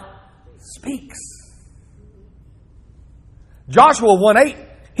mouth speaks. Joshua 1:8,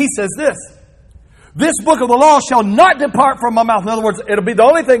 he says this. This book of the law shall not depart from my mouth. In other words, it'll be the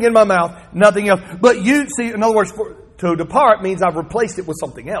only thing in my mouth, nothing else. But you see, in other words, to depart means I've replaced it with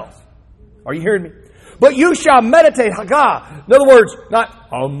something else. Are you hearing me? But you shall meditate, Hagah. In other words,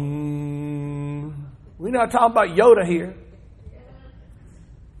 not, we're not talking about Yoda here.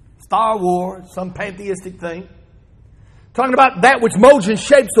 Star Wars, some pantheistic thing. Talking about that which molds and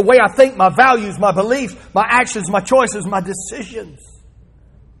shapes the way I think, my values, my beliefs, my actions, my choices, my decisions.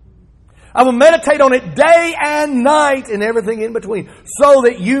 I will meditate on it day and night and everything in between, so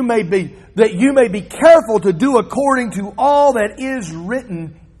that you may be careful to do according to all that is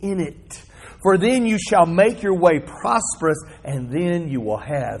written in it. For then you shall make your way prosperous, and then you will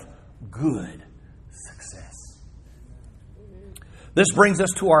have good success. This brings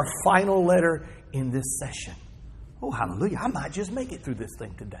us to our final letter in this session. Oh, hallelujah. I might just make it through this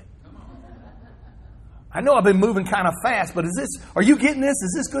thing today. I know I've been moving kind of fast, but are you getting this?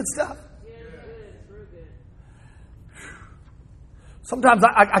 Is this good stuff? Sometimes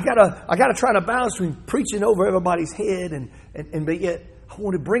I gotta try to balance between preaching over everybody's head and but yet I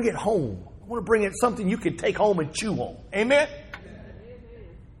want to bring it home. I want to bring it something you can take home and chew on. Amen?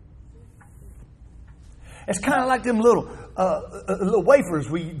 It's kind of like them little wafers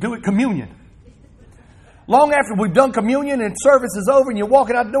we do at communion. Long after we've done communion and service is over and you're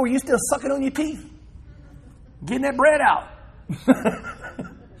walking out the door, you're still sucking on your teeth. Getting that bread out.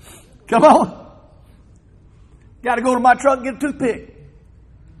 Come on. Got to go to my truck and get a toothpick.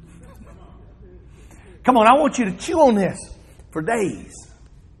 Come on, I want you to chew on this for days.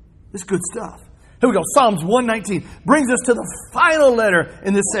 This is good stuff. Here we go. Psalms 119 brings us to the final letter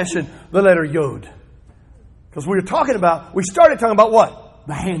in this session, the letter Yod. Because we started talking about what?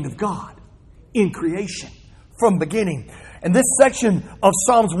 The hand of God in creation from beginning. And this section of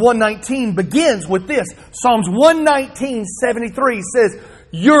Psalms 119 begins with this. Psalms 119:73 says,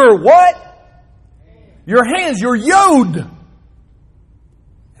 your what? Your hands, your Yod.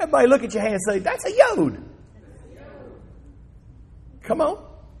 Everybody look at your hand and say, that's a Yod. Come on.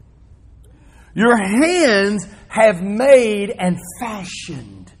 Your hands have made and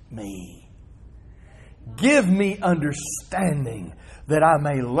fashioned me. Give me understanding that I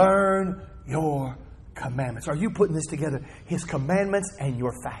may learn your commandments. Are you putting this together? His commandments and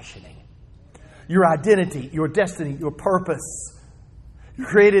your fashioning. Your identity, your destiny, your purpose. You're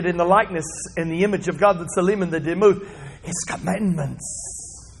created in the likeness and the image of God, the Tselem and the Demuth. His commandments.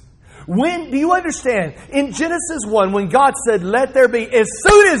 When, do you understand? In Genesis 1, when God said, let there be, as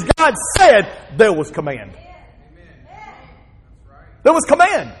soon as God said, there was command. There was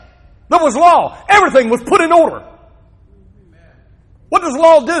command. There was law. Everything was put in order. What does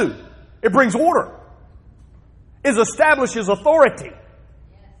law do? It brings order. It establishes authority.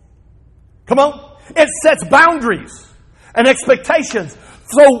 Come on. It sets boundaries and expectations.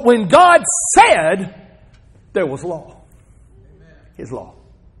 So when God said, there was law. His law.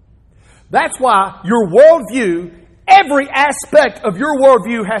 That's why your worldview, every aspect of your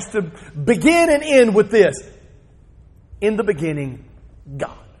worldview has to begin and end with this. In the beginning,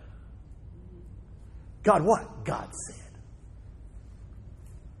 God. God what? God said.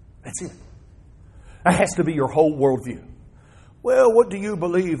 That's it. That has to be your whole worldview. Well, what do you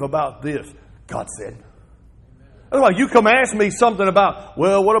believe about this? God said. Otherwise, you come ask me something about,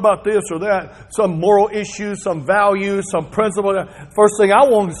 well, what about this or that? Some moral issue, some value, some principle. First thing I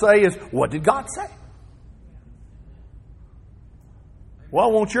want to say is, what did God say? Well, I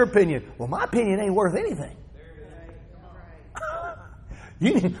want your opinion. Well, my opinion ain't worth anything.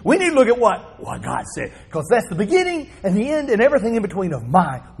 We need to look at what God said. Because that's the beginning and the end and everything in between of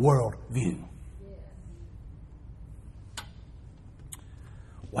my worldview.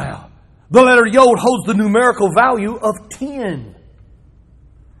 Wow. The letter Yod holds the numerical value of 10.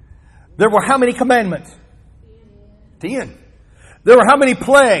 There were how many commandments? 10. There were how many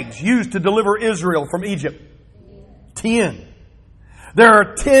plagues used to deliver Israel from Egypt? 10. There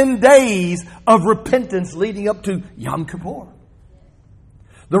are 10 days of repentance leading up to Yom Kippur.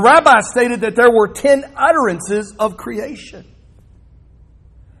 The rabbi stated that there were 10 utterances of creation.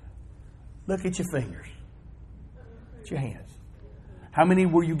 Look at your fingers. At your hands. How many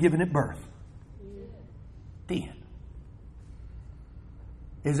were you given at birth? 10.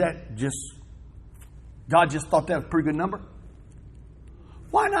 Is that just, God just thought that was a pretty good number?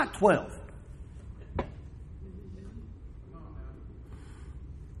 Why not 12?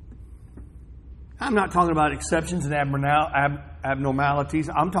 I'm not talking about exceptions and abnormalities.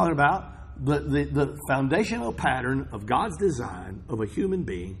 I'm talking about the foundational pattern of God's design of a human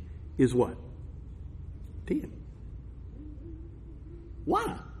being is what? 10.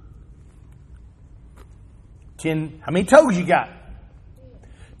 Why? 10. How many toes you got?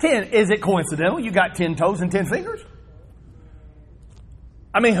 10. Is it coincidental you got 10 toes and 10 fingers?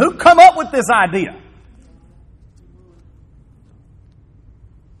 I mean, who come up with this idea?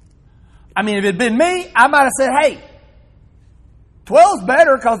 I mean, if it had been me, I might have said, hey, 12's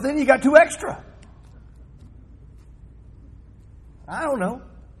better because then you got 2 extra. I don't know.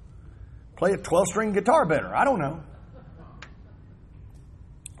 Play a 12-string guitar better. I don't know.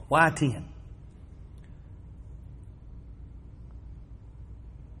 Why 10?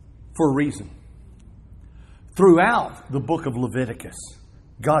 For a reason. Throughout the book of Leviticus,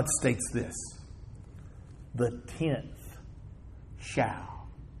 God states this: the 10th shall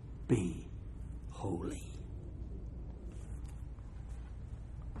be holy.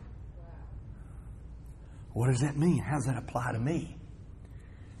 What does that mean? How does that apply to me?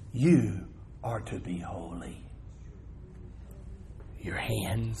 You are to be holy. Your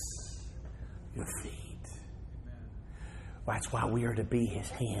hands, your feet. That's why we are to be His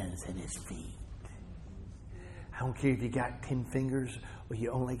hands and His feet. I don't care if you got 10 fingers or you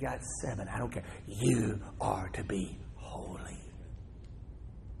only got 7. I don't care. You are to be holy.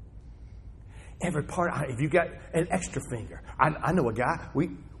 Every part. If you got an extra finger. I know a guy,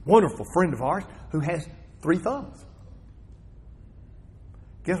 wonderful friend of ours, who has 3 thumbs.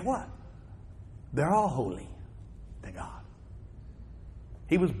 Guess what? They're all holy to God.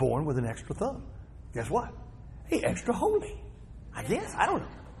 He was born with an extra thumb. Guess what? He's extra holy. I guess. I don't know.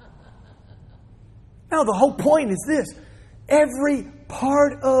 Now, the whole point is this. Every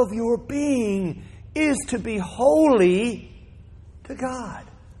part of your being is to be holy to God.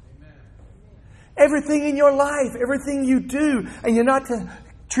 Everything in your life, everything you do, and you're not to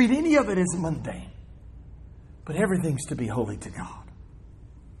treat any of it as mundane. But everything's to be holy to God.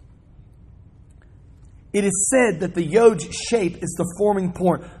 It is said that the yod's shape is the forming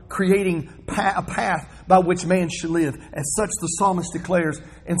point, creating a path by which man should live. As such, the psalmist declares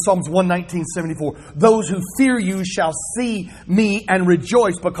in Psalms 119:74, those who fear you shall see me and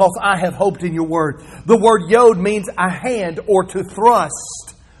rejoice because I have hoped in your word. The word yod means a hand or to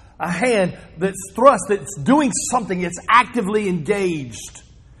thrust. A hand that's thrust, that's doing something, it's actively engaged.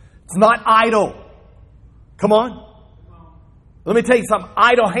 It's not idle. Come on. Let me tell you something.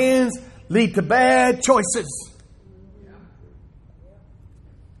 Idle hands lead to bad choices.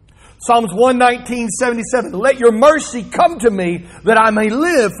 Psalms 119:77. Let your mercy come to me that I may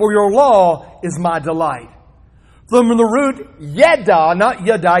live, for your law is my delight. From the root yeda, not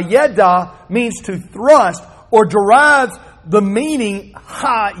yada, yeda means to thrust, or derives the meaning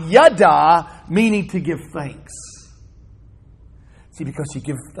ha yada, meaning to give thanks. See, because you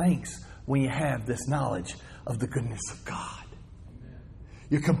give thanks when you have this knowledge of the goodness of God.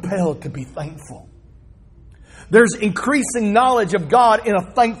 You're compelled to be thankful. There's increasing knowledge of God in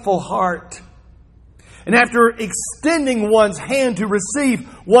a thankful heart. And after extending one's hand to receive,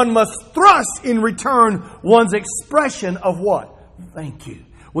 one must thrust in return one's expression of what? Thank you.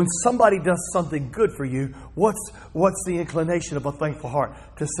 When somebody does something good for you, what's the inclination of a thankful heart?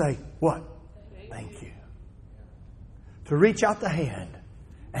 To say, what? Thank you. To reach out the hand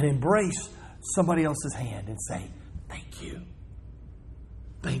and embrace somebody else's hand and say, thank you.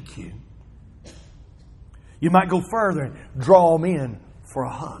 Thank you. You might go further and draw them in for a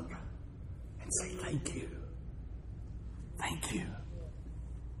hug and say, thank you. Thank you.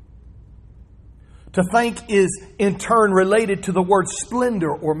 To thank is in turn related to the word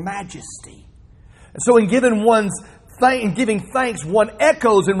splendor or majesty. And so in giving thanks, one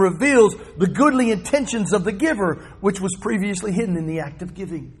echoes and reveals the goodly intentions of the giver, which was previously hidden in the act of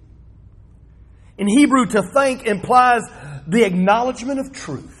giving. In Hebrew, to thank implies the acknowledgement of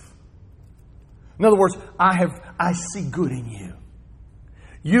truth. In other words, I see good in you.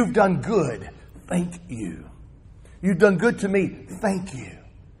 You've done good. Thank you. You've done good to me. Thank you.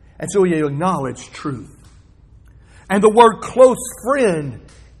 And so you acknowledge truth. And the word close friend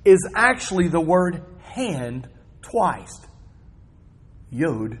is actually the word hand twice.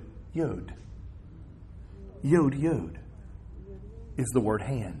 Yod, yod. Yod, yod is the word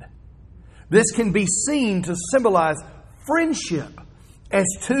hand. This can be seen to symbolize friendship as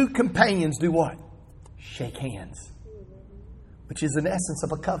two companions do what? Shake hands, which is an essence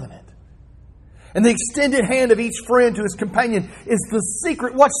of a covenant. And the extended hand of each friend to his companion is the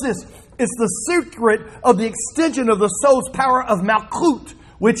secret. Watch this. It's the secret of the extension of the soul's power of Malkut,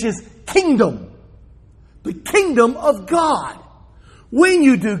 which is kingdom. The kingdom of God. When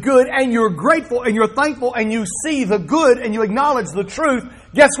you do good and you're grateful and you're thankful and you see the good and you acknowledge the truth,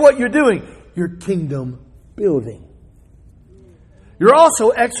 guess what you're doing? You're kingdom building. You're also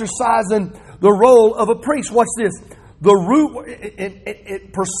exercising the role of a priest. Watch this. The root,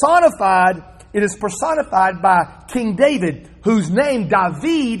 it personified it is personified by King David, whose name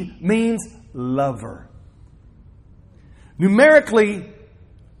David means lover. Numerically,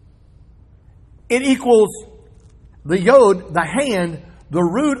 it equals the yod, the hand, the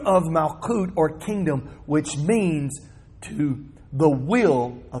root of malkut or kingdom, which means to the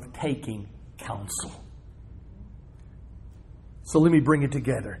will of taking counsel. So let me bring it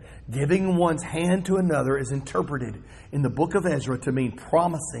together. Giving one's hand to another is interpreted in the book of Ezra to mean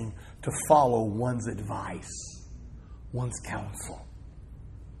promising to follow one's advice, one's counsel.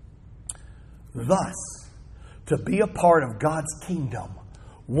 Thus, to be a part of God's kingdom,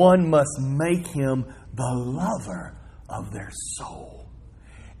 one must make Him the lover of their soul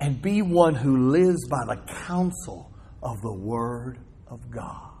and be one who lives by the counsel of the Word of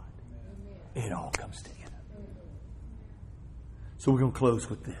God. It all comes together. So we're going to close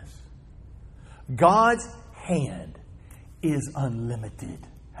with this. God's hand is unlimited.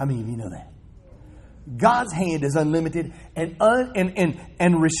 How many of you know that? God's hand is unlimited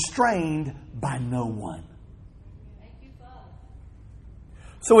and restrained by no one.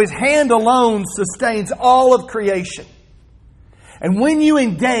 So His hand alone sustains all of creation. And when you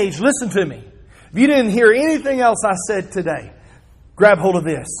engage, listen to me. If you didn't hear anything else I said today, grab hold of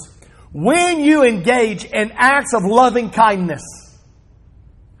this. When you engage in acts of loving kindness,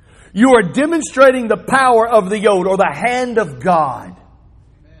 you are demonstrating the power of the yod, or the hand of God.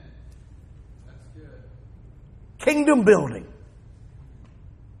 That's good. Kingdom building.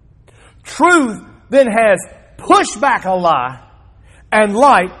 Truth then has pushed back a lie, and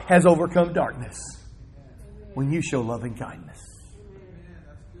light has overcome darkness. When you show loving kindness.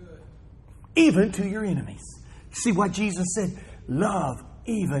 Even to your enemies. See what Jesus said? Love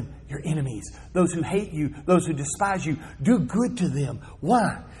even your enemies. Those who hate you, those who despise you, do good to them.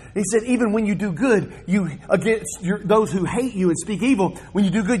 Why? He said, even when you do good, those who hate you and speak evil, when you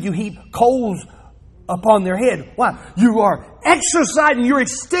do good, you heap coals upon their head. Why? You are exercising, you're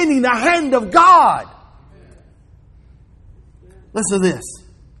extending the hand of God. Listen to this.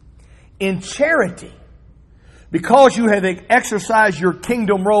 In charity, because you have exercised your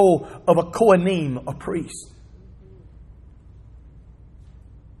kingdom role of a Kohanim, a priest,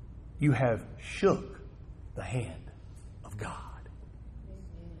 you have shook the hand of God.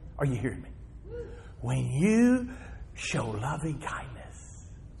 Are you hearing me? When you show loving kindness,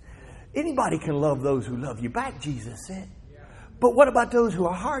 anybody can love those who love you back, Jesus said. But what about those who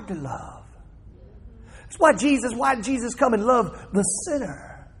are hard to love? That's why did Jesus come and love the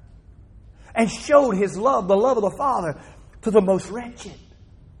sinner and showed His love, the love of the Father, to the most wretched?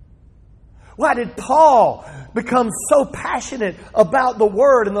 Why did Paul become so passionate about the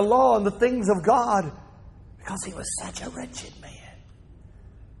Word and the law and the things of God? Because he was such a wretched man.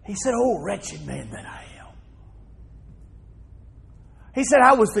 He said, "Oh, wretched man that I am." He said,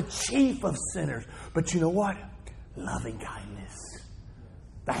 "I was the chief of sinners." But you know what? Loving kindness.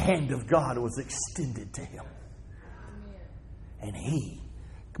 The hand of God was extended to him. And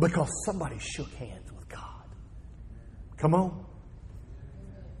because somebody shook hands with God. Come on.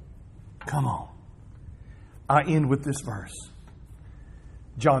 Come on. I end with this verse.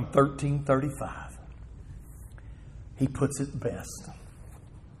 John 13:35. He puts it best.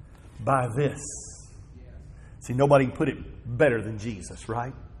 By this. See, nobody can put it better than Jesus,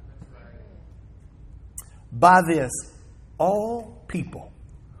 right? By this, all people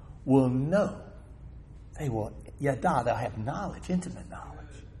will know. They will, they'll have knowledge, intimate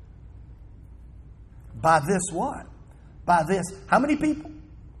knowledge. By this what? By this, how many people?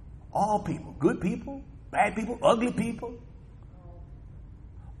 All people. Good people, bad people, ugly people.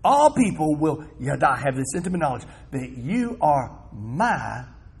 All people will, have this intimate knowledge that you are my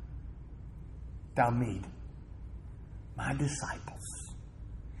Talmid, my disciples.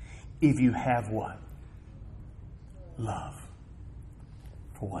 If you have what? Love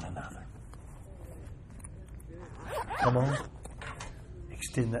for one another. Come on.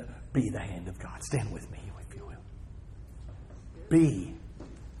 Extend that. Be the hand of God. Stand with me, if you will. Be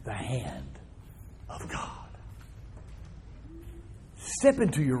the hand of God. Step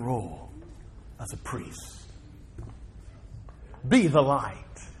into your role as a priest. Be the light.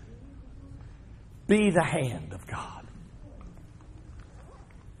 Be the hand of God.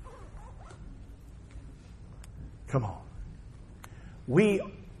 Come on. We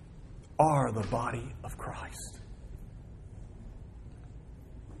are the body of Christ.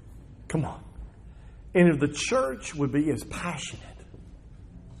 Come on. And if the church would be as passionate,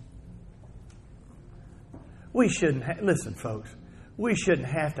 we shouldn't listen, folks, we shouldn't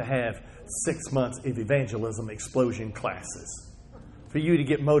have to have 6 months of evangelism explosion classes for you to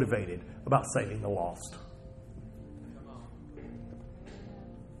get motivated about saving the lost.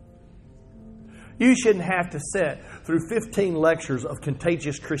 You shouldn't have to sit through 15 lectures of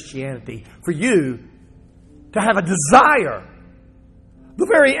contagious Christianity for you to have a desire, the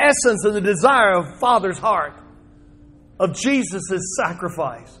very essence of the desire of Father's heart, of Jesus'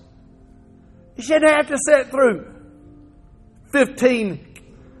 sacrifice. You shouldn't have to sit through 15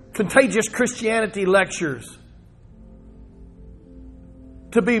 contagious Christianity lectures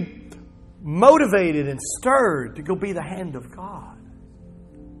to be motivated and stirred to go be the hand of God.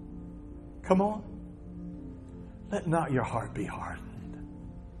 Come on. Let not your heart be hardened,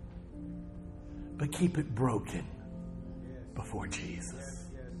 but keep it broken before Jesus.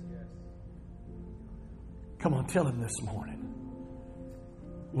 Come on, tell Him this morning,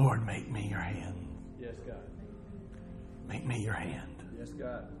 Lord, make me your hand. Yes, God. Make me your hand. Yes,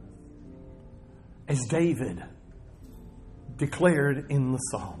 God. As David declared in the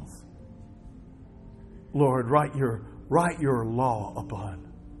Psalms, Lord, write your law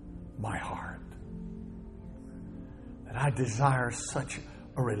upon my heart. That I desire such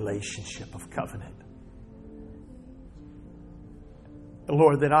a relationship of covenant.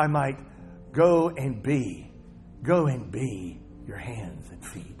 Lord, that I might go and be your hands and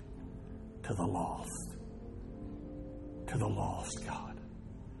feet to the lost. To the lost, God.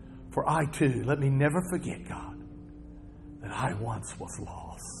 For I too, let me never forget, God, that I once was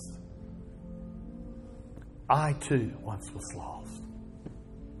lost. I too once was lost.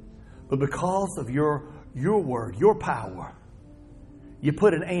 But because of your word, your power, you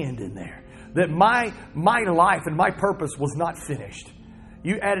put an and in there. That my life and my purpose was not finished.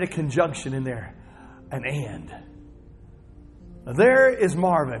 You added a conjunction in there. An and. There is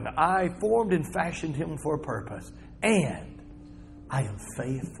Marvin. I formed and fashioned him for a purpose. And I am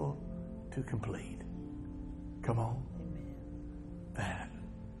faithful to complete. Come on. That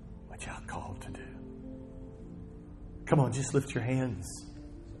which I'm called to do. Come on, just lift your hands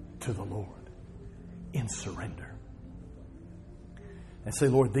to the Lord in surrender. And say,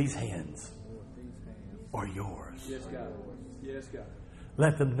 Lord, these hands are yours. Yes, God. Yes, God.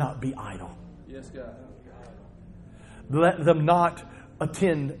 Let them not be idle. Yes, God. Let them not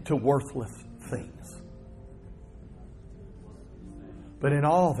attend to worthless things. But in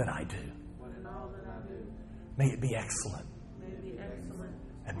all that I do, may it be excellent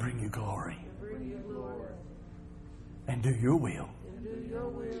and bring you glory and do your will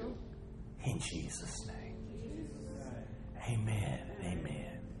in Jesus' name. Amen.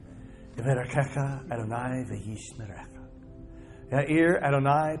 Amen. V'erekecha Adonai v'yishmerecha. Ya'ir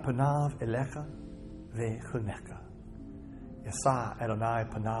Adonai panav elecha v'chunecha. Yasa Adonai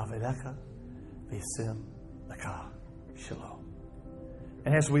panav elecha v'yisim lecha shalom.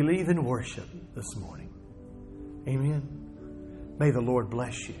 And as we leave in worship this morning, amen, may the Lord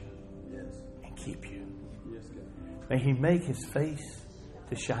bless you and keep you. May He make His face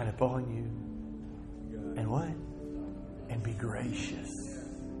to shine upon you. And what? And be gracious.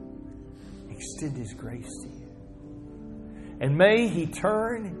 Extend His grace to you. And may He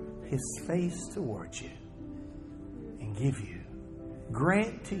turn His face towards you and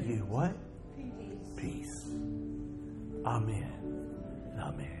grant to you what? Peace. Amen and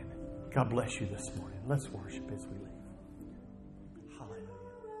amen. God bless you this morning. Let's worship as we leave.